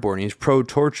waterboarding. He's pro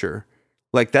torture.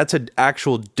 Like that's an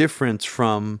actual difference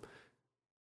from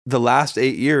the last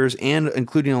 8 years, and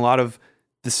including a lot of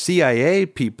the CIA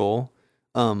people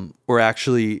were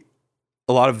actually,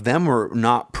 a lot of them were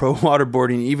not pro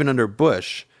waterboarding even under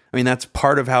Bush. I mean, that's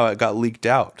part of how it got leaked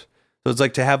out. So it's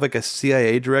like to have like a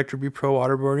CIA director be pro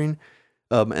waterboarding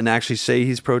and actually say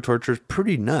he's pro torture is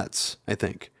pretty nuts, I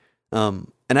think.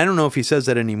 And I don't know if he says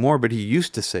that anymore, but he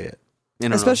used to say it.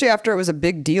 Especially after it was a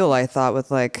big deal, I thought,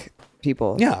 with like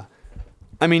people. Yeah.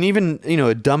 I mean, even,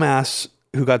 a dumbass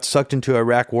who got sucked into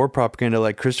Iraq war propaganda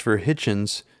like Christopher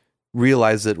Hitchens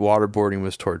realized that waterboarding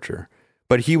was torture.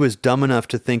 But he was dumb enough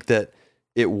to think that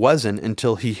it wasn't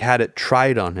until he had it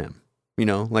tried on him,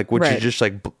 which is just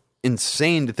like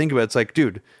insane to think about. It's like,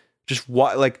 dude,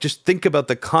 just think about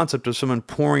the concept of someone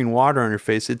pouring water on your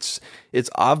face. It's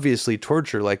obviously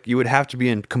torture. Like you would have to be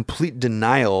in complete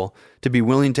denial to be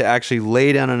willing to actually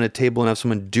lay down on a table and have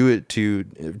someone do it to you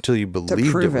until you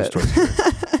believed it was torture.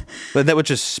 But that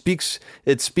just speaks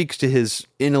to his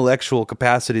intellectual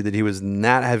capacity, that he was in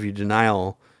that heavy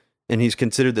denial, and he's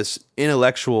considered this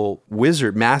intellectual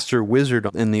master wizard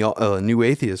in the new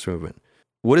atheist movement.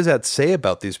 What does that say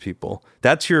about these people?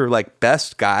 That's your like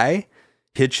best guy.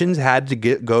 Hitchens had to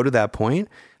go to that point.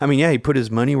 I mean, yeah, he put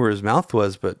his money where his mouth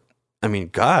was, but I mean,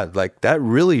 God, like that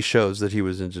really shows that he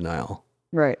was in denial.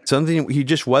 Right. Something he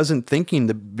just wasn't thinking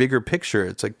the bigger picture.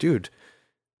 It's like, dude,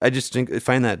 I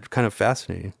find that kind of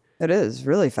fascinating. It is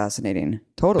really fascinating.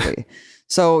 Totally.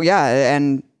 So yeah,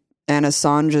 and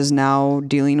Assange is now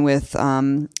dealing with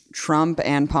Trump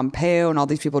and Pompeo and all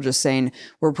these people just saying,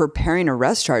 we're preparing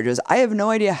arrest charges. I have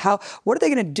no idea what are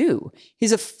they going to do?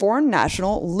 He's a foreign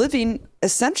national living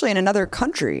essentially in another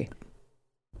country.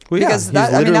 Well, because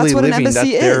that's what an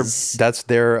embassy is. That's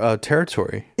their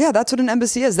territory. Yeah, that's what an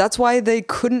embassy is. That's why they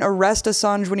couldn't arrest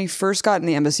Assange when he first got in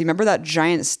the embassy. Remember that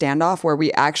giant standoff where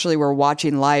we actually were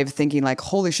watching live thinking like,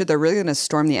 holy shit, they're really going to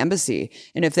storm the embassy.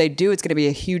 And if they do, it's going to be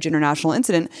a huge international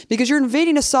incident because you're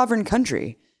invading a sovereign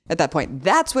country at that point.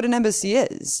 That's what an embassy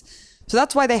is. So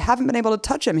that's why they haven't been able to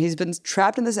touch him. He's been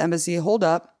trapped in this embassy, holed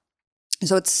up.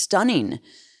 So it's stunning.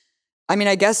 I mean,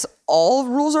 I guess all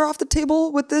rules are off the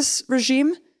table with this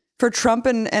regime. For Trump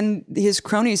and his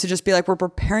cronies to just be like, we're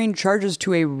preparing charges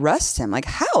to arrest him. Like,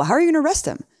 how? How are you going to arrest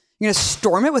him? You're going to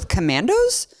storm it with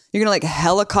commandos? You're going to like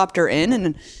helicopter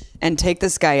in and take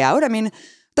this guy out? I mean, what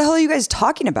the hell are you guys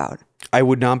talking about? I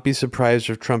would not be surprised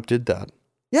if Trump did that.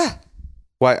 Yeah.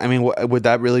 Why? I mean, would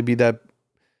that really be that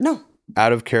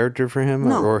out of character for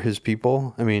him or his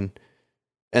people? I mean,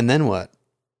 and then what?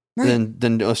 Right.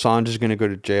 Then Assange is going to go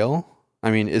to jail? I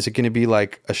mean, is it going to be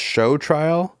like a show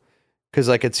trial? because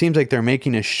like it seems like they're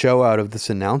making a show out of this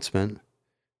announcement.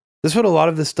 This is what a lot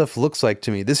of this stuff looks like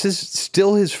to me. This is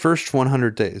still his first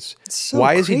 100 days. So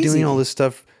Why is crazy. he doing all this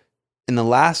stuff in the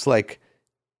last like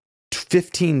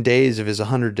 15 days of his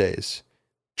 100 days?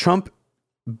 Trump,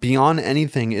 beyond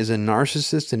anything, is a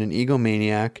narcissist and an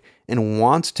egomaniac and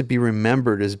wants to be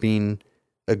remembered as being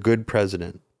a good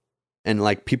president and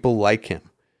like people like him.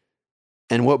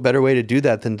 And what better way to do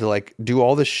that than to like do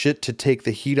all this shit to take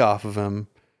the heat off of him,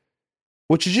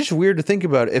 which is just weird to think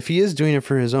about. If he is doing it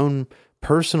for his own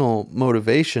personal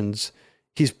motivations,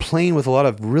 he's playing with a lot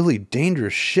of really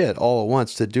dangerous shit all at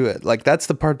once to do it. Like that's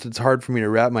the part that's hard for me to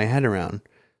wrap my head around.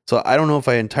 So I don't know if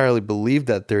I entirely believe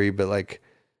that theory, but like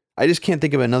I just can't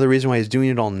think of another reason why he's doing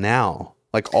it all now,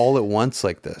 like all at once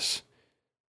like this.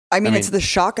 I mean, it's the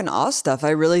shock and awe stuff. I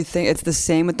really think it's the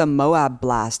same with the Moab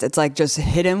blast. It's like just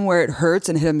hit him where it hurts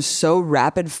and hit him so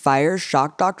rapid fire,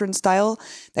 shock doctrine style,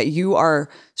 that you are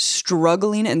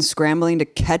struggling and scrambling to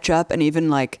catch up and even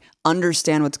like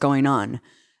understand what's going on.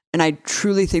 And I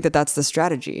truly think that that's the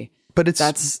strategy. But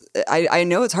I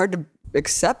know it's hard to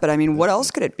accept, but I mean, what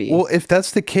else could it be? Well, if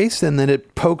that's the case, then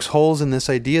it pokes holes in this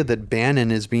idea that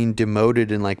Bannon is being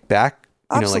demoted and like back,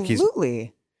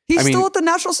 Absolutely. He's still at the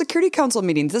National Security Council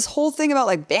meetings. This whole thing about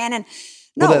like Bannon,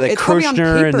 it's probably on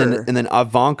paper. and then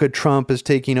Ivanka Trump is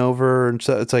taking over, and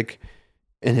so it's like,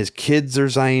 and his kids are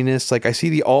Zionists. Like I see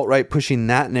the alt-right pushing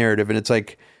that narrative, and it's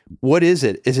like, what is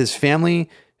it? Is his family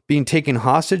being taken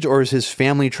hostage, or is his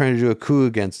family trying to do a coup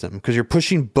against him? Because you're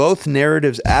pushing both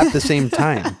narratives at the same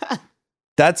time.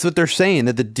 That's what they're saying,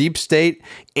 that the deep state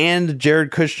and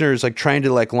Jared Kushner is like trying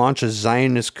to like launch a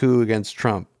Zionist coup against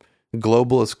Trump.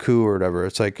 Globalist coup or whatever.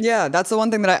 It's like, yeah, that's the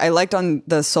one thing that I liked on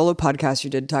the solo podcast you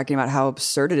did, talking about how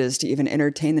absurd it is to even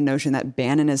entertain the notion that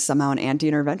Bannon is somehow an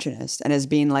anti-interventionist and as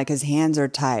being like his hands are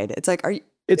tied. It's like,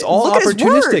 it's all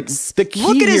opportunistic. The key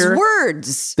look at here, his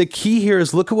words. The key here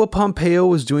is look at what Pompeo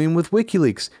was doing with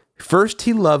WikiLeaks. First,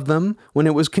 he loved them when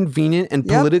it was convenient and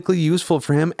politically useful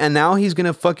for him, and now he's going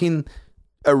to fucking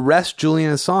arrest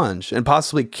Julian Assange and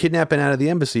possibly kidnap him out of the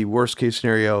embassy, worst case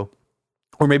scenario,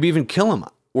 or maybe even kill him.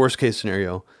 Worst case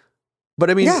scenario. But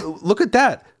I mean, look at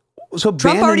that. So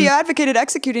Trump already advocated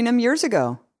executing him years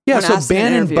ago. Yeah, so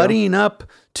Bannon buddying up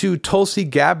to Tulsi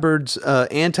Gabbard's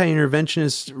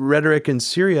anti-interventionist rhetoric in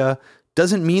Syria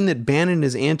doesn't mean that Bannon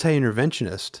is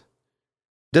anti-interventionist.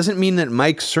 Doesn't mean that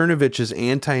Mike Cernovich is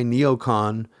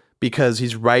anti-neocon because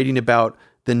he's writing about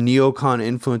the neocon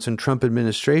influence in Trump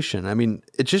administration. I mean,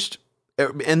 it just...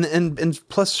 And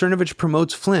plus Cernovich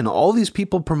promotes Flynn. All these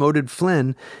people promoted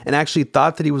Flynn and actually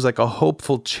thought that he was like a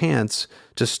hopeful chance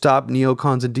to stop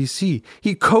neocons in DC.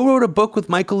 He co-wrote a book with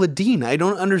Michael Ledeen. I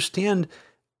don't understand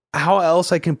how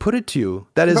else I can put it to you.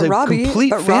 That is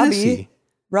complete fantasy.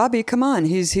 Robbie, come on.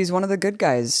 He's one of the good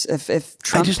guys. If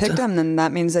Trump picked him, then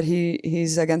that means that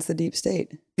he's against the deep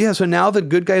state. Yeah, so now the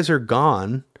good guys are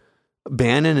gone.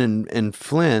 Bannon and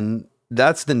Flynn,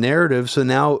 that's the narrative. So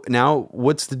now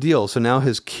what's the deal? So now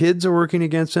his kids are working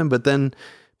against him, but then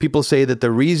people say that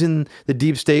the reason the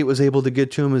deep state was able to get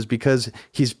to him is because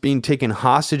he's being taken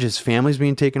hostage. His family's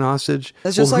being taken hostage.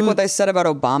 That's just like what they said about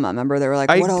Obama. Remember, they were like,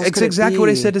 what else it's could exactly it be? what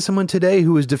I said to someone today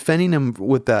who was defending him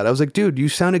with that. I was like, dude, you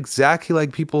sound exactly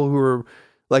like people who are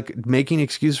like making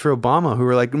excuses for Obama, who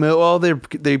were like, well,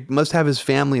 they must have his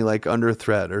family like under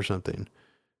threat or something.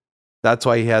 That's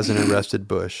why he hasn't arrested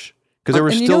Bush. Because there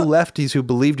were still lefties who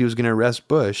believed he was going to arrest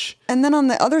Bush. And then on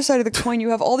the other side of the coin,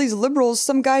 you have all these liberals.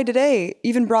 Some guy today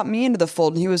even brought me into the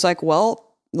fold, and he was like,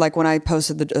 well, like when I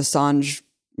posted the Assange,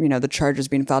 the charges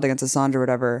being filed against Assange or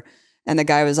whatever, and the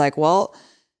guy was like, well,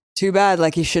 too bad,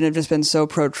 like he shouldn't have just been so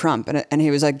pro-Trump. And he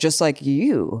was like, just like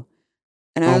you.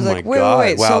 And I was like, wait.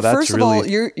 Wow, so first of all,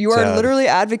 you are literally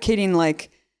advocating like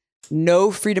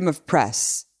no freedom of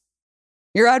press.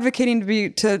 You're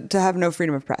advocating to have no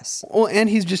freedom of press. Well, and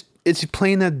it's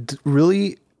playing that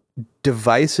really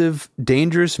divisive,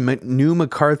 dangerous new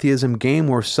McCarthyism game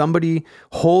where somebody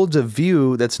holds a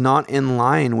view that's not in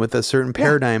line with a certain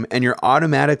paradigm, and you're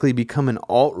automatically become an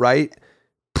alt-right,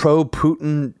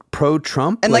 pro-Putin,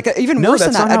 pro-Trump. And even worse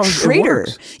than that, a traitor.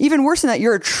 Even worse than that,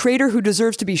 you're a traitor who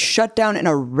deserves to be shut down and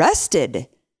arrested.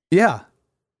 Yeah.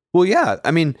 Well, yeah.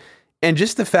 I mean, and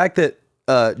just the fact that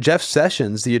Jeff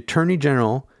Sessions, the attorney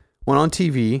general, went on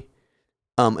TV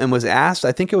and was asked,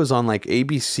 I think it was on like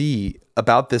ABC,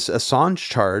 about this Assange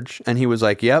charge. And he was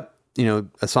like, yep,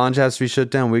 Assange has to be shut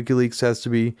down. WikiLeaks has to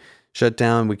be shut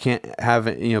down. We can't have,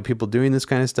 people doing this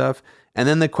kind of stuff. And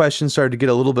then the questions started to get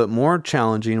a little bit more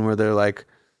challenging where they're like,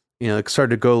 it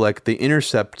started to go like the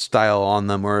Intercept style on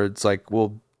them, where it's like,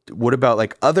 well, what about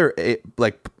like other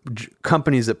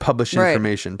companies that publish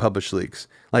information, publish leaks?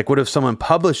 Like, what if someone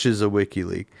publishes a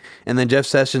WikiLeaks and then Jeff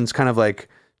Sessions kind of like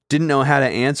didn't know how to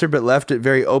answer, but left it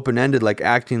very open-ended, like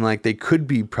acting like they could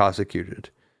be prosecuted.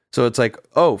 So it's like,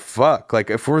 oh, fuck. Like,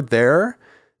 if we're there,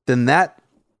 then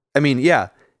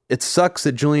it sucks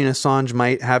that Julian Assange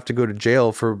might have to go to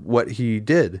jail for what he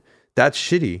did. That's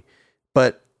shitty.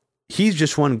 But he's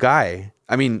just one guy.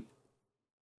 I mean,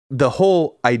 the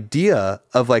whole idea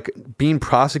of like being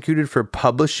prosecuted for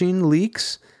publishing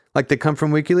leaks, like that come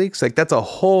from WikiLeaks, like that's a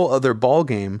whole other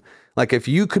ballgame. Like, if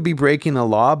you could be breaking the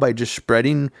law by just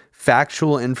spreading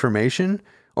factual information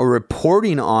or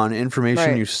reporting on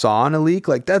information you saw in a leak,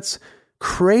 like that's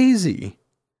crazy.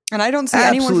 And I don't see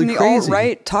anyone from the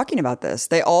alt-right talking about this.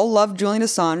 They all love Julian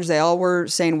Assange. They all were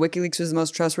saying WikiLeaks was the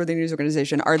most trustworthy news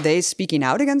organization. Are they speaking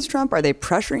out against Trump? Are they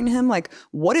pressuring him? Like,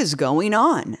 what is going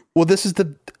on? Well, this is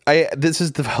the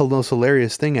most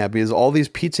hilarious thing, Abby, is all these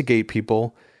Pizzagate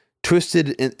people twisted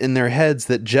in their heads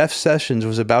that Jeff Sessions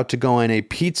was about to go on a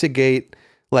Pizzagate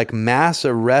like mass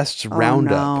arrests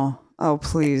roundup. No. Oh,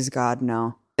 please, God,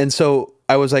 no. And so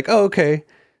I was like, oh, okay.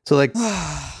 So like,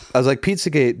 I was like,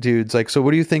 Pizzagate dudes, like, so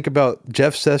what do you think about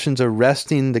Jeff Sessions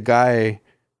arresting the guy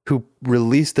who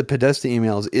released the Podesta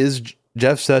emails? Is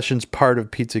Jeff Sessions part of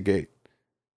Pizzagate?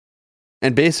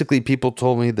 And basically people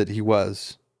told me that he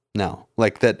was now,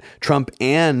 like that Trump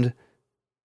and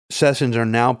Sessions are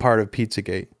now part of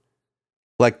Pizzagate.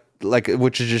 Like,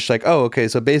 which is just like, oh, okay.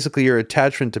 So basically your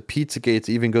attachment to Pizzagate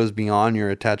even goes beyond your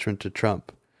attachment to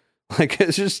Trump. Like,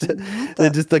 it's just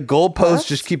the goalposts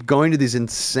just keep going to these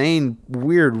insane,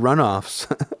 weird runoffs.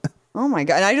 Oh my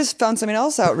God. And I just found something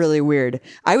else out really weird.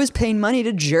 I was paying money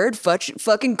to Jared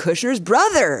fucking Kushner's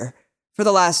brother for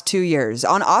the last 2 years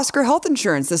on Oscar Health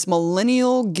Insurance, this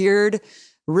millennial geared,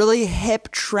 really hip,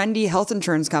 trendy health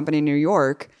insurance company in New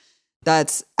York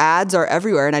that's ads are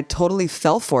everywhere. And I totally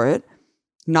fell for it,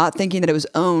 not thinking that it was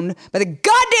owned by the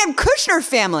goddamn Kushner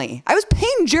family. I was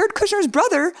paying Jared Kushner's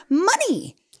brother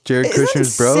money. Jared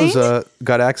Kushner's bros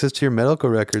got access to your medical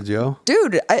records, yo.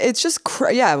 Dude, it's just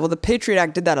yeah. Well, the Patriot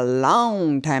Act did that a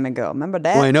long time ago. Remember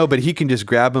that? Well, I know, but he can just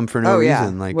grab them for no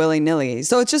reason, like willy nilly.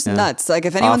 So it's just nuts. Like,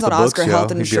 if anyone's on Oscar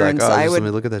Health Insurance, I would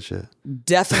look at that shit.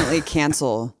 Definitely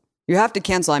cancel. You have to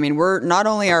cancel. I mean, we're not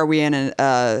only are we in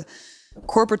a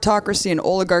corporatocracy and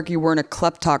oligarchy, we're in a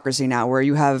kleptocracy now, where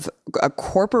you have a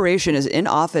corporation is in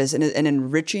office and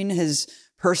enriching his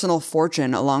personal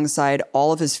fortune alongside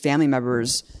all of his family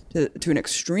members to an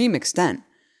extreme extent.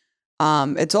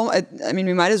 It's all. I mean,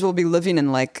 we might as well be living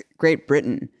in like Great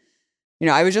Britain. You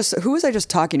know, who was I just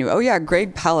talking to? Oh yeah,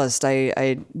 Greg Palast.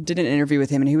 I did an interview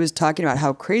with him, and he was talking about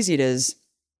how crazy it is.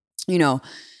 You know,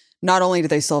 not only do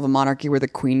they still have a monarchy where the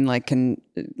queen like can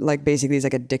like basically is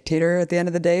like a dictator at the end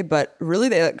of the day, but really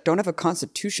they like, don't have a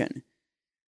constitution.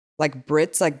 Like,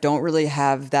 Brits like don't really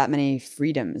have that many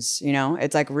freedoms, you know?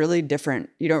 It's like really different.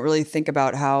 You don't really think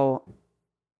about how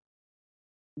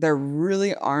there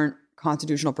really aren't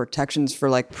constitutional protections for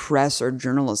like press or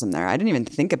journalism there. I didn't even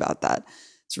think about that.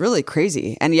 It's really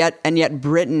crazy. And yet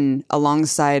Britain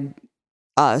alongside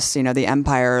us, you know, the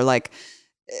empire, like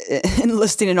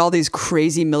enlisting in all these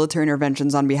crazy military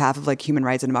interventions on behalf of like human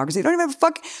rights and democracy. You don't even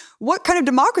what kind of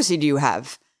democracy do you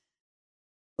have?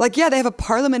 Like, yeah, they have a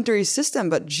parliamentary system,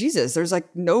 but Jesus, there's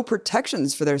like no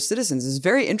protections for their citizens. It's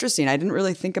very interesting. I didn't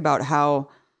really think about how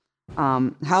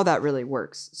that really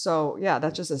works. So yeah,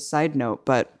 that's just a side note,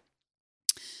 but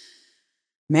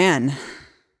man.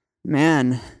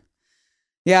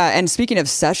 Yeah. And speaking of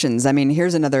Sessions, I mean,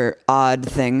 here's another odd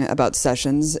thing about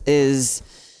Sessions is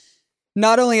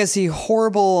not only is he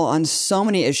horrible on so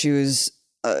many issues,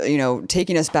 you know,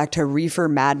 taking us back to reefer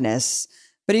madness,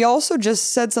 but he also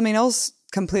just said something else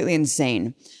completely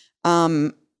insane.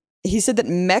 He said that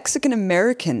Mexican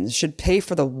Americans should pay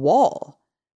for the wall.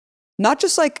 Not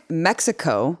just like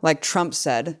Mexico, like Trump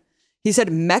said. He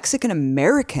said Mexican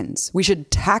Americans, we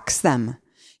should tax them.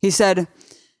 He said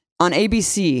on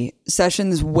ABC,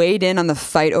 Sessions weighed in on the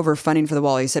fight over funding for the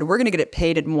wall. He said, we're going to get it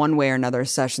paid in one way or another,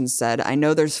 Sessions said. I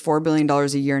know there's $4 billion a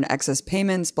year in excess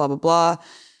payments, blah, blah, blah,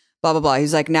 blah, blah, blah.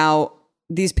 He's like, now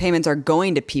these payments are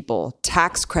going to people,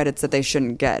 tax credits that they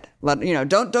shouldn't get. You know,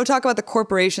 don't talk about the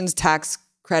corporations' tax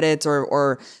credits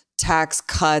or tax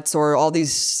cuts or all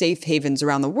these safe havens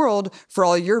around the world for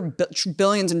all your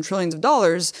billions and trillions of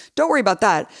dollars. Don't worry about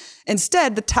that.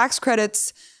 Instead, the tax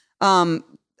credits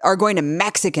are going to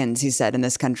Mexicans, he said, in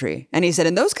this country. And he said,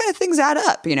 and those kind of things add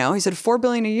up, you know. He said $4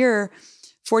 billion a year,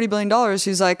 $40 billion.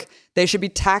 He's like, they should be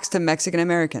taxed to Mexican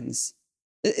Americans.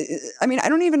 I mean, I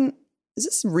don't even... Is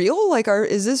this real? Like,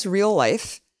 is this real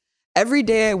life? every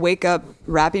day I wake up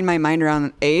wrapping my mind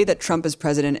around A, that Trump is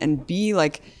president, and B,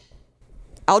 like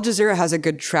Al Jazeera has a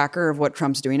good tracker of what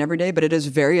Trump's doing every day, but it is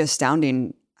very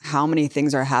astounding how many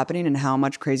things are happening and how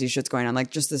much crazy shit's going on.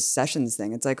 Like just this Sessions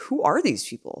thing. It's like, who are these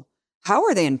people? How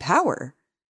are they in power?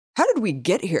 How did we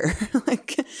get here?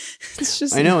 Like, it's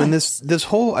just I know. nuts. And this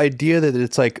whole idea that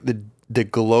it's like the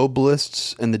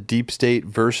globalists and the deep state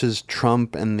versus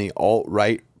Trump and the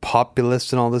alt-right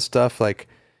populists and all this stuff, like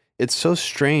it's so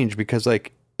strange because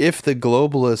like if the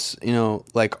globalists, you know,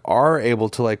 like are able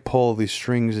to like pull all these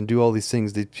strings and do all these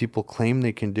things that people claim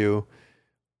they can do,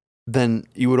 then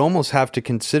you would almost have to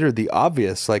consider the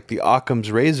obvious, like the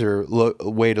Occam's razor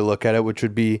way to look at it, which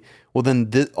would be, well,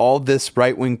 then all this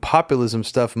right-wing populism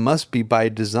stuff must be by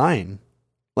design.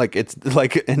 Like it's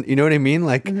like, and you know what I mean?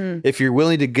 Like if you're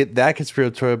willing to get that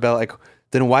conspiratorial about, like,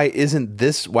 then why doesn't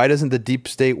the deep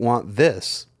state want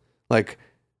this? Like,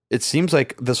 it seems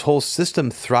like this whole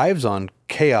system thrives on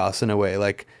chaos in a way.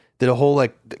 Like the whole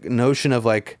like notion of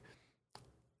like,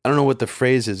 I don't know what the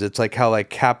phrase is. It's like how like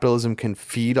capitalism can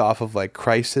feed off of like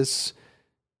crisis.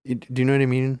 Do you know what I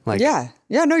mean? Like, yeah,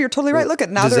 no, you're totally right. Look at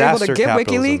now they're able to disaster get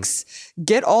capitalism. WikiLeaks,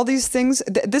 get all these things.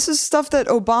 This is stuff that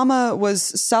Obama was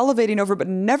salivating over, but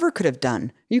never could have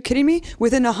done. Are you kidding me?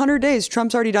 Within 100 days,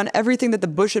 Trump's already done everything that the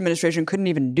Bush administration couldn't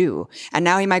even do, and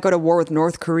now he might go to war with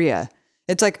North Korea.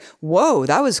 It's like, whoa,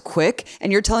 that was quick.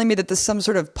 And you're telling me that this some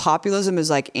sort of populism is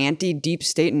like anti-deep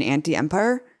state and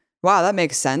anti-empire? Wow, that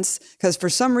makes sense. Because for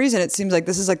some reason, it seems like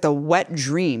this is like the wet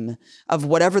dream of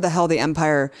whatever the hell the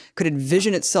empire could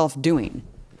envision itself doing.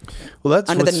 Well, that's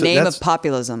under the name of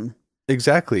populism.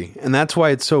 Exactly. And that's why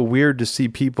it's so weird to see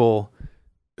people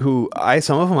who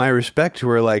some of them I respect, who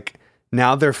are like,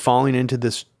 now they're falling into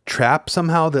this trap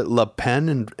somehow that Le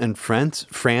Pen and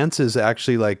France is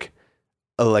actually like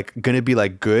going to be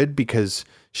like good because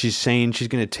she's saying she's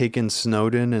going to take in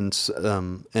Snowden and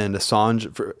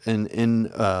Assange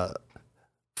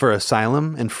for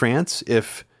asylum in France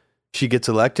if she gets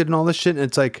elected and all this shit. And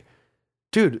it's like,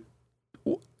 dude,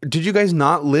 did you guys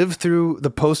not live through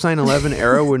the post 9/11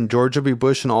 era when George W.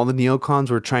 Bush and all the neocons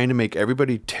were trying to make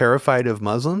everybody terrified of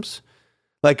Muslims?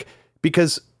 Like,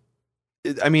 because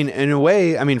I mean, in a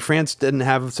way, I mean, France didn't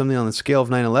have something on the scale of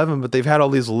 9/11, but they've had all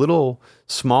these little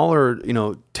smaller, you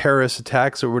know, terrorist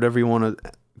attacks or whatever you want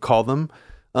to call them.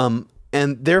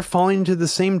 And they're falling into the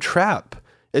same trap.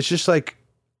 It's just like,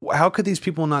 how could these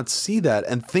people not see that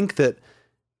and think that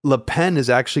Le Pen is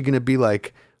actually going to be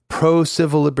like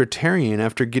pro-civil libertarian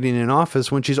after getting in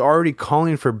office when she's already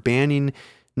calling for banning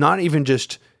not even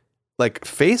just like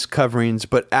face coverings,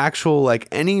 but actual like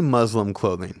any Muslim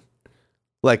clothing.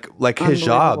 Like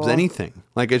hijabs, anything.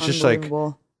 Like it's just like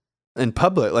in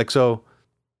public. Like, so,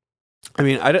 I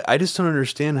mean, I just don't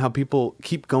understand how people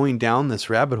keep going down this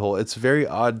rabbit hole. It's very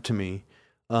odd to me.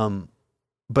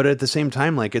 But at the same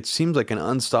time, like it seems like an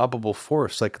unstoppable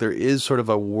force. Like there is sort of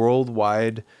a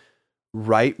worldwide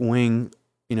right wing,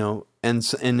 you know, and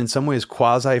in some ways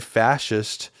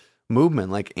quasi-fascist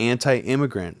movement, like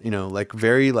anti-immigrant, you know, like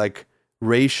very like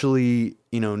racially,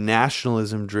 you know,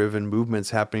 nationalism driven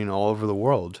movements happening all over the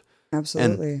world.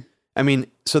 Absolutely. And, I mean,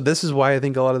 so this is why I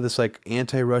think a lot of this like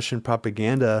anti-Russian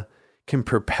propaganda can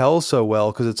propel so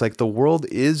well, because it's like the world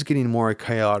is getting more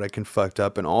chaotic and fucked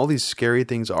up, and all these scary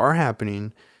things are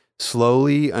happening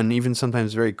slowly and even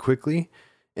sometimes very quickly.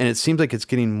 And it seems like it's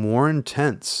getting more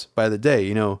intense by the day.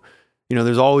 You know,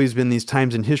 there's always been these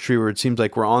times in history where it seems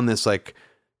like we're on this like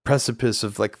precipice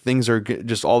of like things are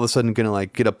just all of a sudden going to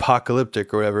like get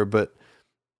apocalyptic or whatever, but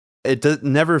it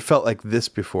never felt like this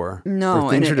before. No,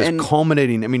 where things are just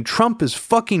culminating. I mean, Trump is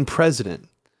fucking president.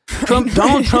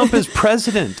 Donald Trump is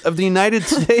president of the United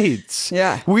States.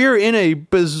 Yeah, we are in a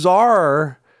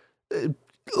bizarre,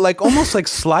 like almost like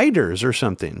Sliders or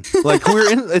something. Like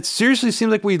it seriously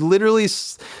seems like we literally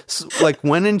like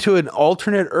went into an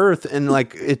alternate Earth, and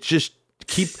like it just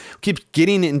keeps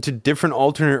getting into different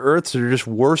alternate Earths that are just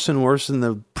worse and worse than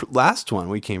the last one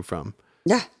we came from.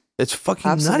 Yeah. It's fucking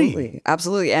absolutely nutty.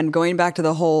 Absolutely. And going back to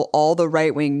the whole, all the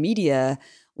right-wing media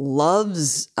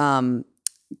loves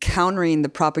countering the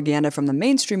propaganda from the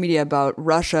mainstream media about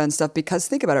Russia and stuff, because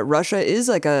think about it, Russia is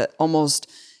like almost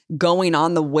going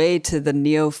on the way to the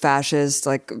neo-fascist,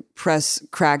 like press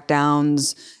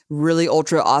crackdowns, really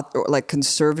ultra like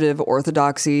conservative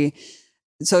orthodoxy.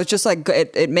 So it's just like,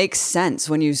 it makes sense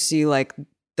when you see like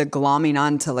the glomming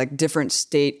on to like different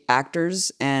state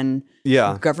actors and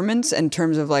governments in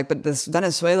terms of like, but this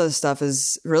Venezuela stuff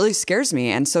really scares me.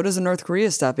 And so does the North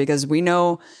Korea stuff, because we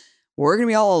know we're going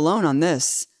to be all alone on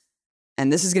this.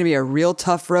 And this is going to be a real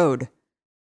tough road.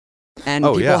 And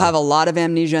people have a lot of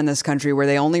amnesia in this country where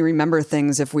they only remember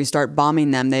things if we start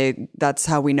bombing them. That's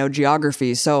how we know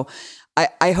geography. So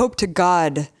I hope to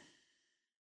God.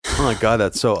 Oh my God,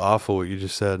 that's so awful what you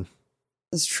just said.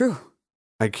 It's true.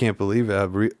 I can't believe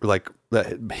it.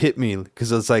 That hit me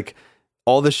because it's like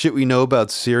all the shit we know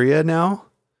about Syria now.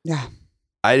 Yeah.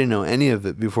 I didn't know any of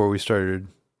it before we started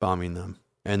bombing them.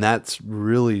 And that's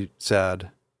really sad.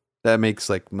 That makes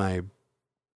like my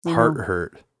heart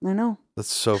hurt. I know.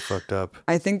 That's so fucked up.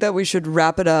 I think that we should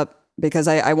wrap it up because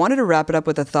I wanted to wrap it up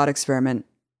with a thought experiment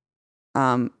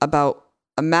about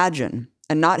imagine,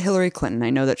 and not Hillary Clinton. I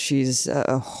know that she's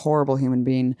a horrible human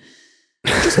being.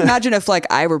 Just imagine if like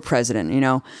I were president,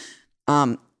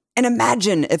 and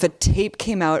imagine if a tape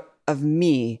came out of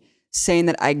me saying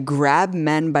that I grab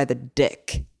men by the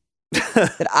dick,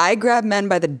 that I grab men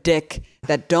by the dick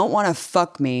that don't want to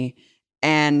fuck me,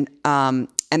 and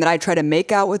that I try to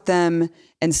make out with them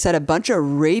and said a bunch of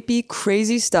rapey,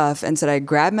 crazy stuff and said I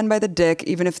grab men by the dick,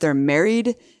 even if they're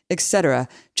married, etc.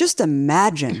 Just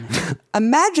imagine.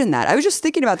 Imagine that. I was just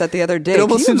thinking about that the other day. It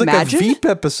almost seems like a Veep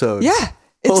episode. Yeah.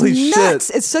 It's Holy nuts.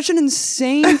 shit. It's such an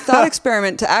insane thought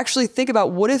experiment to actually think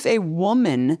about what if a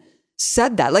woman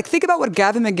said that. Like, think about what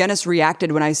Gavin McInnes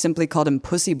reacted when I simply called him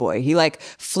Pussy Boy. He like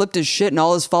flipped his shit and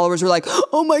all his followers were like,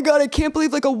 oh my God, I can't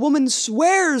believe like a woman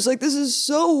swears. Like, this is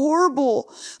so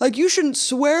horrible. Like, you shouldn't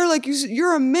swear. Like,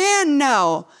 you're a man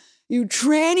now, you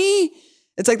tranny.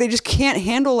 It's like they just can't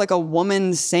handle like a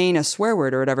woman saying a swear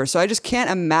word or whatever. So I just can't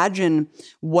imagine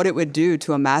what it would do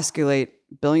to emasculate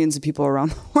billions of people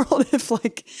around the world if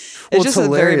like, it's just a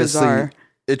very bizarre.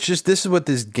 It's just, this is what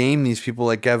this game these people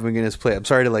like Gavin McInnes play. I'm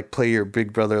sorry to like play your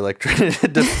big brother, like trying to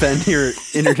defend your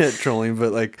internet trolling,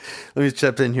 but like, let me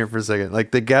step in here for a second.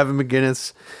 Like the Gavin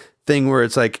McInnes thing where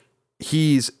it's like,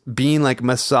 he's being like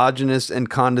misogynist and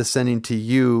condescending to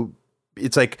you.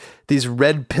 It's like these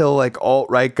red pill, like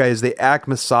alt-right guys, they act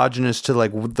misogynist to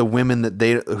like the women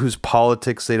that whose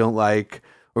politics they don't like,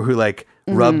 or who like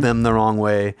rub them the wrong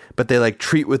way, but they like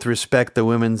treat with respect the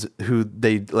women's who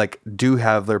they like do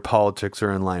have their politics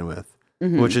are in line with,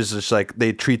 which is just like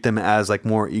they treat them as like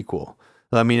more equal.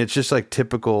 I mean, it's just like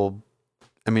typical.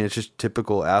 I mean, it's just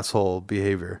typical asshole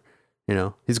behavior. He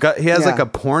has like a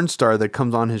porn star that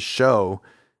comes on his show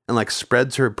and like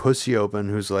spreads her pussy open,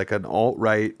 who's like an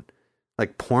alt-right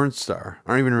like porn star.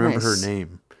 I don't even remember her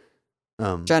name.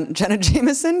 Jenna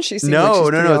Jameson. She seems no,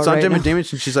 like it's not Jenna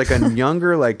Jameson. She's like a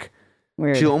younger like.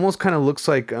 Weird. She almost kind of looks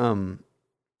like oh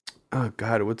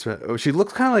God, what's that? Oh, she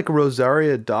looks kind of like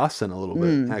Rosaria Dawson a little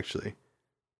bit actually,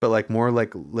 but like more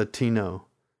like Latina.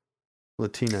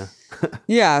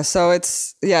 Yeah, so I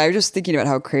was just thinking about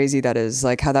how crazy that is,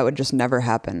 like how that would just never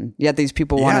happen. Yet these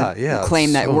people want to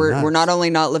claim that we're not only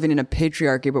not living in a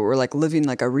patriarchy, but we're like living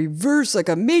like a reverse, like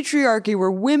a matriarchy where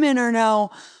women are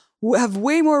now have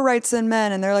way more rights than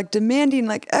men, and they're like demanding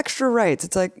like extra rights.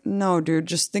 It's like, no, dude,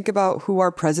 just think about who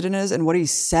our president is and what he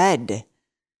said.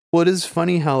 Well, it is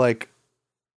funny how like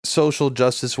social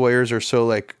justice warriors are so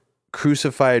like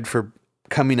crucified for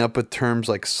coming up with terms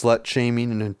like slut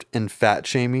shaming and fat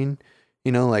shaming,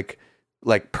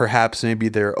 like perhaps maybe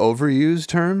they're overused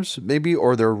terms, maybe,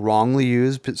 or they're wrongly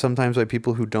used sometimes by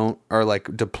people who are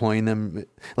like deploying them.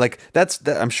 Like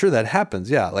I'm sure that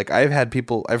happens. Yeah. Like I've heard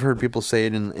people say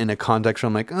it in a context where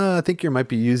I'm like, I think you might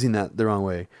be using that the wrong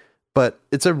way, but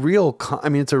it's a real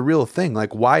thing.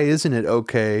 Like, why isn't it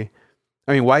okay?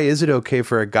 I mean, why is it okay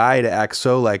for a guy to act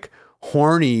so like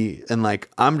horny and like,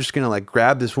 I'm just gonna like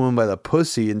grab this woman by the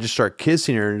pussy and just start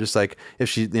kissing her, and just like, if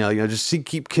she,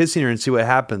 keep kissing her and see what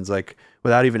happens, like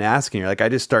without even asking her. Like I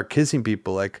just start kissing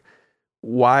people. Like,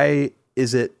 why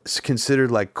is it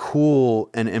considered like cool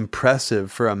and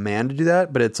impressive for a man to do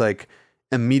that, but it's like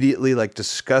immediately like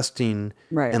disgusting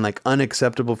and like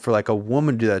unacceptable for like a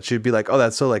woman to do that? She'd be like, oh,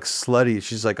 that's so like slutty.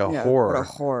 She's like a whore. What a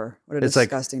whore. What a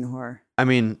disgusting whore. I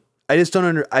mean, I just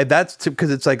don't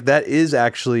because it's like, that is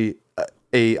actually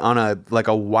on a like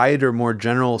a wider, more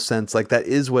general sense, like that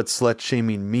is what slut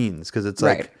shaming means. Cause it's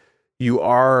like you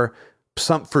are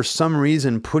for some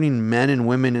reason putting men and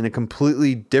women in a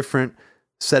completely different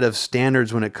set of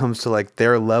standards when it comes to like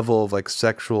their level of like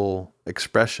sexual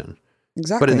expression.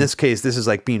 Exactly. But in this case, this is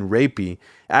like being rapey.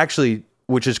 Actually,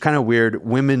 which is kind of weird.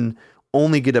 Women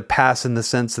only get a pass in the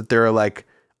sense that there are like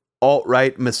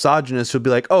alt-right misogynists who'll be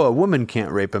like, oh, a woman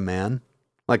can't rape a man.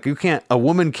 Like a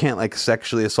woman can't like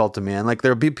sexually assault a man. Like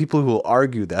there'll be people who will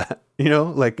argue that,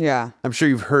 like, I'm sure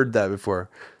you've heard that before.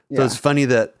 So it's funny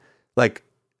that like,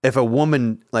 if a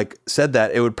woman like said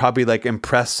that, it would probably like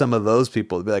impress some of those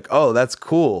people to be like, oh, that's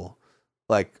cool.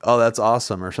 Like, oh, that's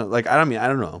awesome or something. Like, I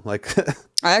don't know. Like,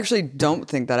 I actually don't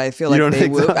think that. I feel You like don't they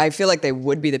think would. so? I feel like they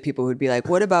would be the people who'd be like,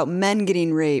 "What about men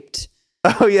getting raped?"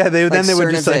 Oh yeah, they would just like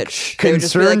Cernovich. They would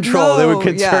just be concern like, troll. They would "No."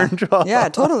 concern troll. Yeah,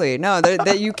 totally. No,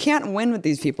 that you can't win with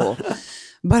these people.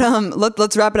 But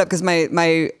let's wrap it up because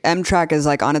my M track is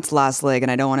like on its last leg,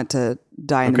 and I don't want it to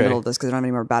die in the Okay. middle of this because I don't have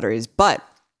any more batteries. But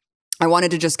I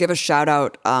wanted to just give a shout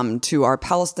out to our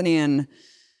Palestinian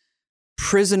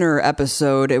prisoner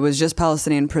episode. It was just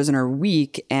Palestinian Prisoner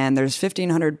Week, and there's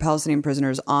 1,500 Palestinian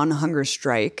prisoners on hunger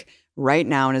strike right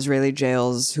now in Israeli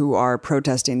jails who are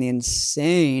protesting the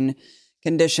insane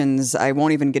conditions. I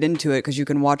won't even get into it because you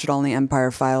can watch it all in the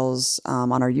Empire Files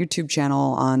on our YouTube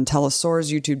channel, on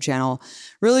Telesaur's YouTube channel.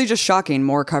 Really just shocking.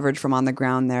 More coverage from on the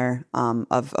ground there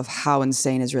of how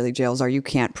insane Israeli jails are. You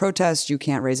can't protest. You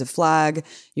can't raise a flag.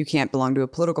 You can't belong to a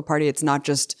political party. It's not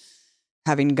just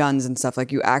having guns and stuff.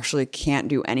 Like, you actually can't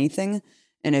do anything.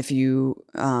 And if you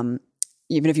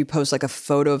even if you post like a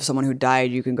photo of someone who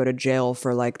died, you can go to jail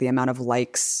for like the amount of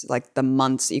likes, like the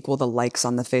months equal the likes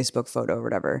on the Facebook photo or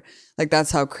whatever. Like,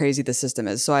 that's how crazy the system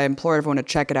is. So I implore everyone to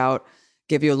check it out,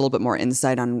 give you a little bit more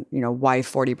insight on, why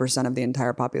 40% of the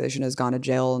entire population has gone to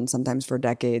jail, and sometimes for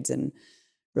decades, and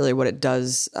really what it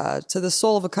does to the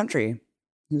soul of a country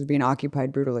who's being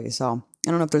occupied brutally. So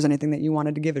I don't know if there's anything that you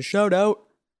wanted to give a shout out.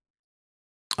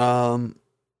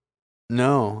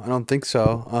 No, I don't think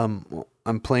so.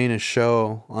 I'm playing a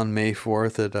show on May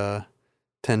 4th at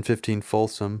 10:15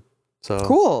 Folsom. So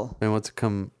Cool. if anyone wants to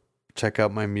come check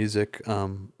out my music,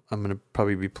 I'm gonna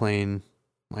probably be playing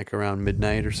like around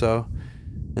midnight or so.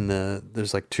 And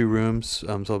there's like 2 rooms,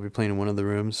 so I'll be playing in one of the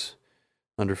rooms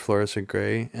under Fluorescent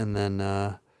Gray. And then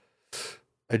I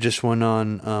just went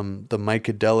on the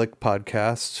Micadelic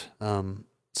podcast.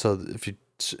 So if you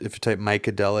type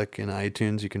Micadelic in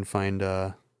iTunes, you can find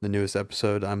the newest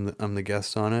episode. I'm the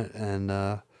guest on it, and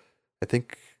I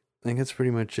think that's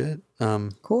pretty much it.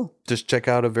 Cool. Just check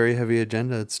out A Very Heavy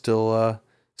Agenda. It's still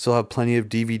have plenty of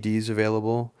DVDs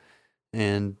available,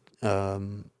 and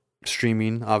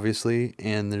streaming obviously.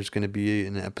 And there's going to be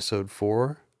an episode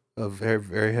 4 of Very,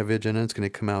 Very Heavy Agenda. It's going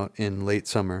to come out in late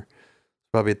summer,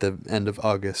 probably at the end of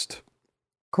August.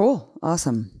 Cool.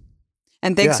 Awesome.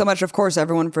 And thanks so much, of course,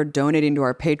 everyone, for donating to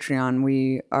our Patreon.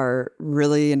 We are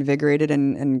really invigorated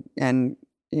and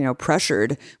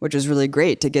pressured, which is really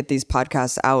great to get these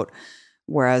podcasts out.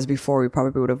 Whereas before, we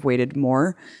probably would have waited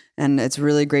more. And it's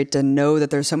really great to know that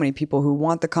there's so many people who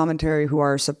want the commentary, who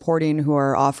are supporting, who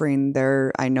are offering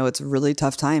their, I know it's a really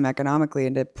tough time economically,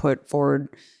 and to put forward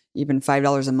even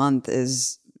 $5 a month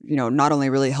is, not only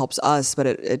really helps us, but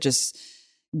it just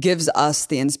gives us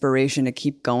the inspiration to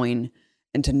keep going.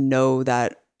 And to know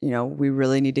that, we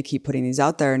really need to keep putting these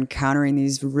out there and countering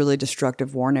these really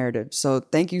destructive war narratives. So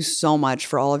thank you so much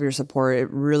for all of your support. It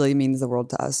really means the world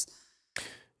to us.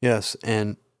 Yes,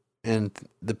 and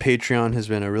the Patreon has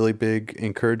been a really big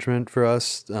encouragement for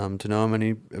us to know how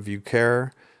many of you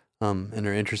care and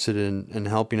are interested in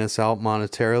helping us out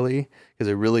monetarily, because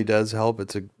it really does help.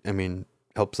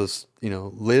 Helps us,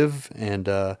 live,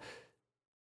 and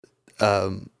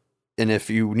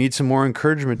if you need some more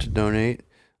encouragement to donate,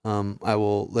 I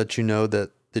will let you know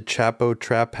that the Chapo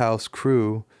Trap House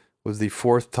crew was the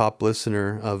 4th top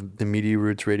listener of the Media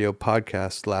Roots Radio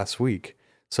podcast last week.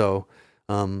 So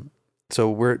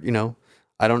we're,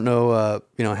 I don't know,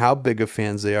 how big of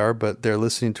fans they are, but they're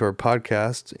listening to our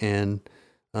podcast, and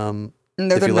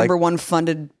they're the number one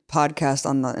funded podcast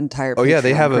on the entire. Oh yeah,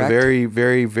 they have correct? a very,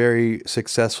 very, very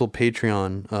successful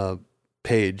Patreon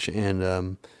page,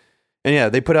 and yeah,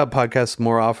 they put out podcasts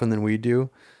more often than we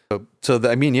do.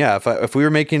 If we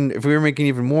were making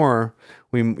even more,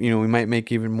 we might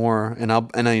make even more, and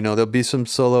there'll be some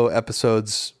solo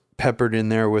episodes peppered in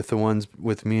there with the ones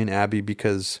with me and Abby,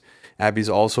 because Abby's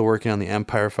also working on the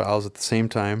Empire Files at the same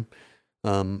time.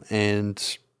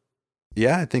 And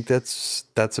yeah, I think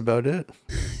that's about it.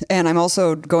 And I'm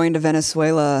also going to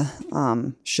Venezuela.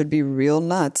 Should be real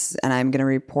nuts, and I'm going to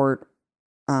report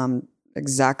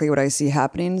exactly what I see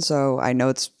happening. So I know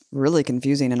it's really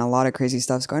confusing and a lot of crazy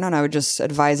stuff's going on. I would just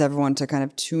advise everyone to kind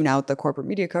of tune out the corporate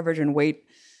media coverage and wait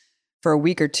for a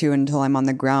week or two until I'm on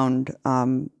the ground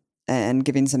and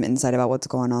giving some insight about what's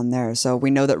going on there. So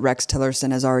we know that Rex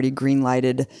Tillerson has already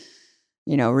green-lighted,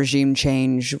 regime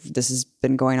change. This has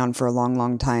been going on for a long,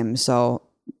 long time. So,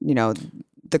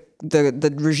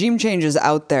 the regime change is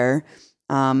out there.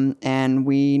 And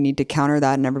we need to counter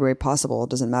that in every way possible. It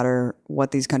doesn't matter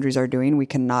what these countries are doing. We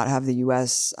cannot have the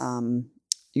U.S.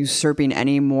 Usurping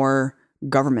any more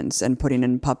governments and putting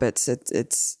in puppets.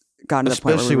 It's gotten to the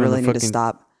point where we really need to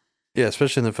stop. Yeah,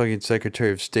 especially the fucking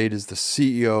Secretary of State is the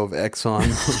CEO of Exxon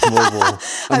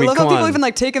Mobil. I mean, love how come people on. even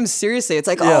like take him seriously. It's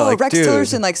like, Yeah, oh, like, Rex dude.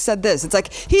 Tillerson like said this. It's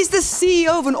like he's the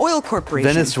CEO of an oil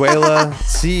corporation. Venezuela,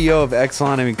 CEO of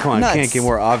Exxon. I mean, come on, Nuts. can't get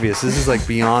more obvious. This is like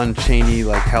beyond Cheney,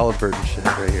 like Halliburton shit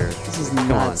right here. This is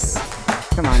nuts.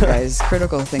 Come on, guys.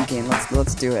 Critical thinking.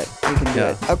 Let's do it. We can do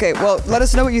Yeah. it. Okay, well, let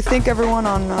us know what you think, everyone,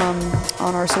 on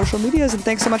our social medias, and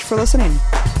thanks so much for listening.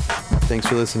 Thanks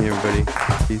for listening, everybody.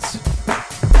 Peace.